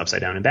this is upside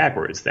down and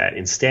backwards, that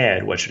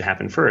instead what should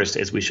happen first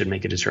is we should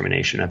make a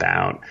determination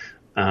about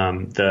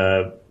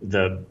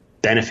the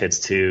benefits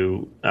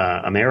to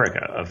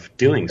America of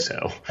doing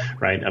so,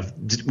 right?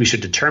 We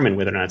should determine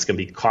whether or not it's going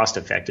to be cost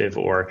effective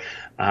or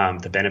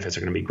the benefits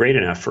are going to be great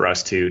enough for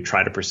us to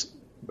try to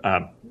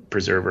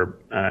preserve or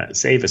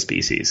save a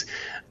species.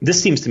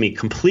 This seems to me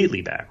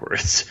completely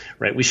backwards,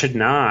 right? We should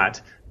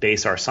not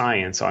base our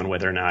science on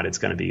whether or not it's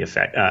going to be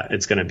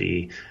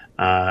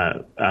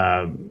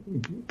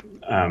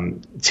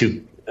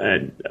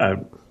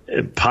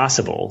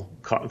possible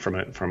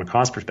from a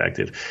cost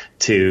perspective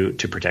to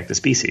protect the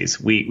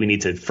species. We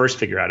need to first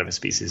figure out if a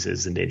species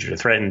is endangered or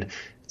threatened.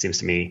 It seems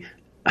to me,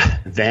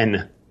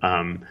 then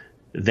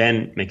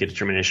then make a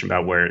determination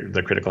about where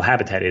the critical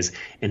habitat is,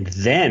 and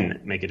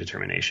then make a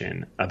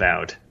determination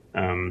about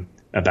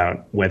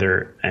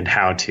whether and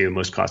how to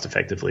most cost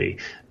effectively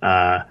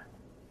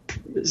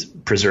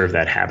preserve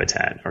that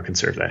habitat or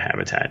conserve that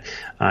habitat.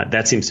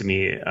 That seems to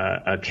me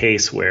a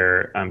case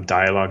where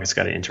dialogue has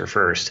got to enter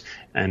first,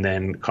 and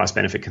then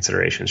cost-benefit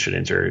considerations should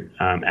enter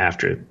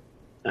after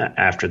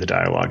the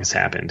dialogue has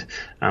happened.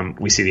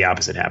 We see the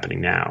opposite happening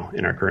now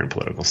in our current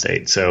political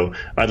state. So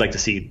I'd like to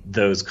see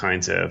those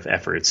kinds of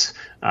efforts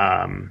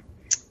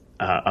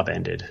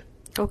upended.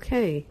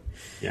 Okay.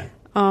 Yeah.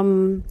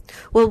 Well,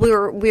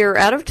 we're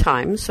out of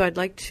time, so I'd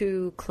like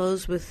to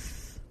close with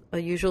a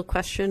usual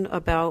question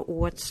about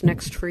what's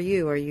next for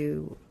you. Are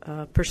you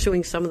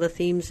pursuing some of the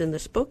themes in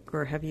this book,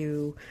 or have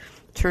you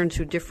turned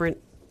to different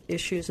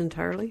issues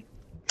entirely?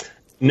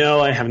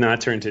 No, I have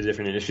not turned to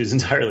different issues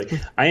entirely.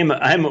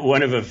 I'm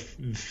one of a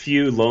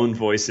few lone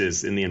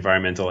voices in the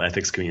environmental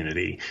ethics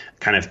community,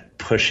 kind of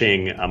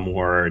pushing a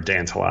more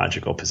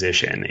deontological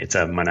position. It's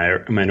a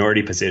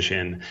minority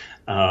position,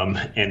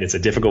 and it's a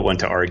difficult one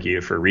to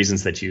argue for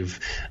reasons that you've,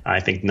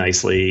 I think,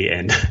 nicely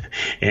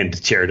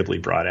and charitably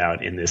brought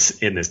out in this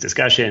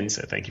discussion.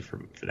 So thank you for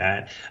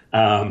that.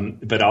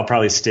 But I'll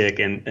probably stick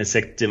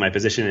to my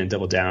position and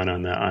double down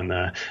on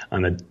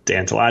the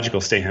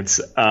deontological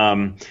stance.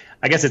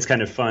 I guess it's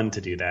kind of fun to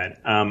do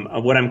that.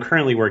 What I'm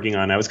currently working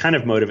on, I was kind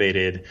of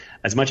motivated,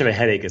 as much of a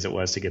headache as it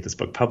was to get this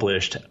book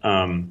published.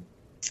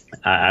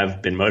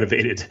 I've been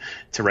motivated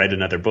to write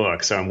another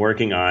book. So I'm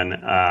working on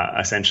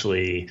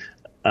essentially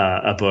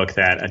a book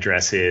that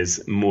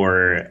addresses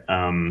more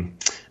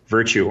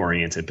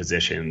virtue-oriented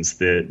positions,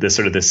 the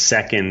sort of the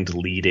second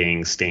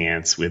leading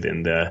stance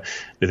within the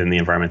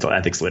environmental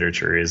ethics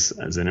literature is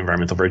an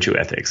environmental virtue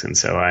ethics. And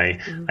so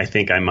I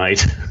think I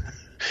might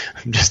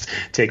just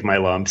take my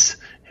lumps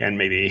and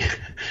maybe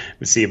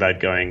see about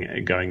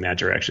going that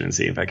direction and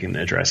see if I can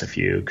address a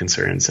few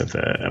concerns of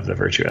the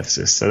virtue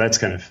ethicists. So that's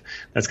kind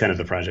of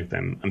the project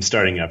I'm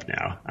starting up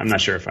now. I'm not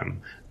sure if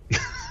I'm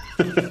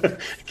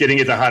getting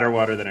into hotter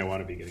water than I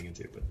want to be getting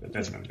into, but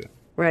that's what I'm doing.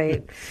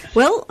 Right.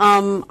 Well,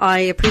 I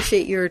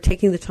appreciate your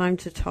taking the time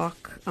to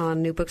talk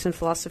on New Books in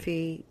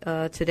Philosophy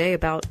today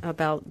about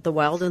the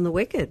wild and the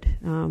wicked.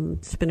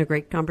 It's been a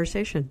great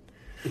conversation.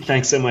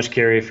 Thanks so much,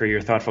 Carrie, for your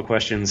thoughtful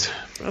questions.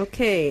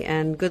 Okay,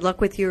 and good luck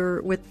with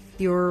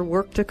your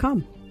work to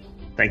come.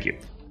 Thank you.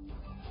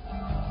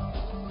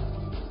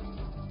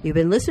 You've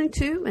been listening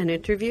to an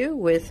interview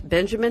with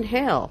Benjamin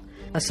Hale,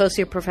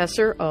 Associate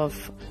Professor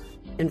of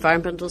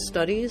Environmental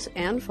Studies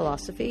and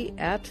Philosophy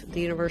at the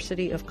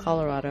University of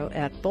Colorado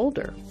at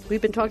Boulder.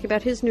 We've been talking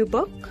about his new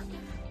book,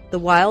 The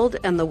Wild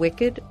and the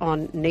Wicked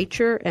on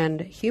Nature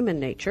and Human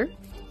Nature,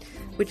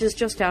 which is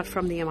just out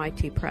from the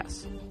MIT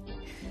Press.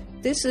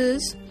 This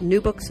is New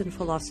Books in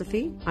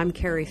Philosophy. I'm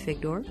Carrie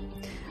Figdor.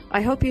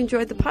 I hope you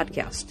enjoyed the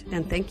podcast,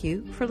 and thank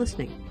you for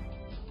listening.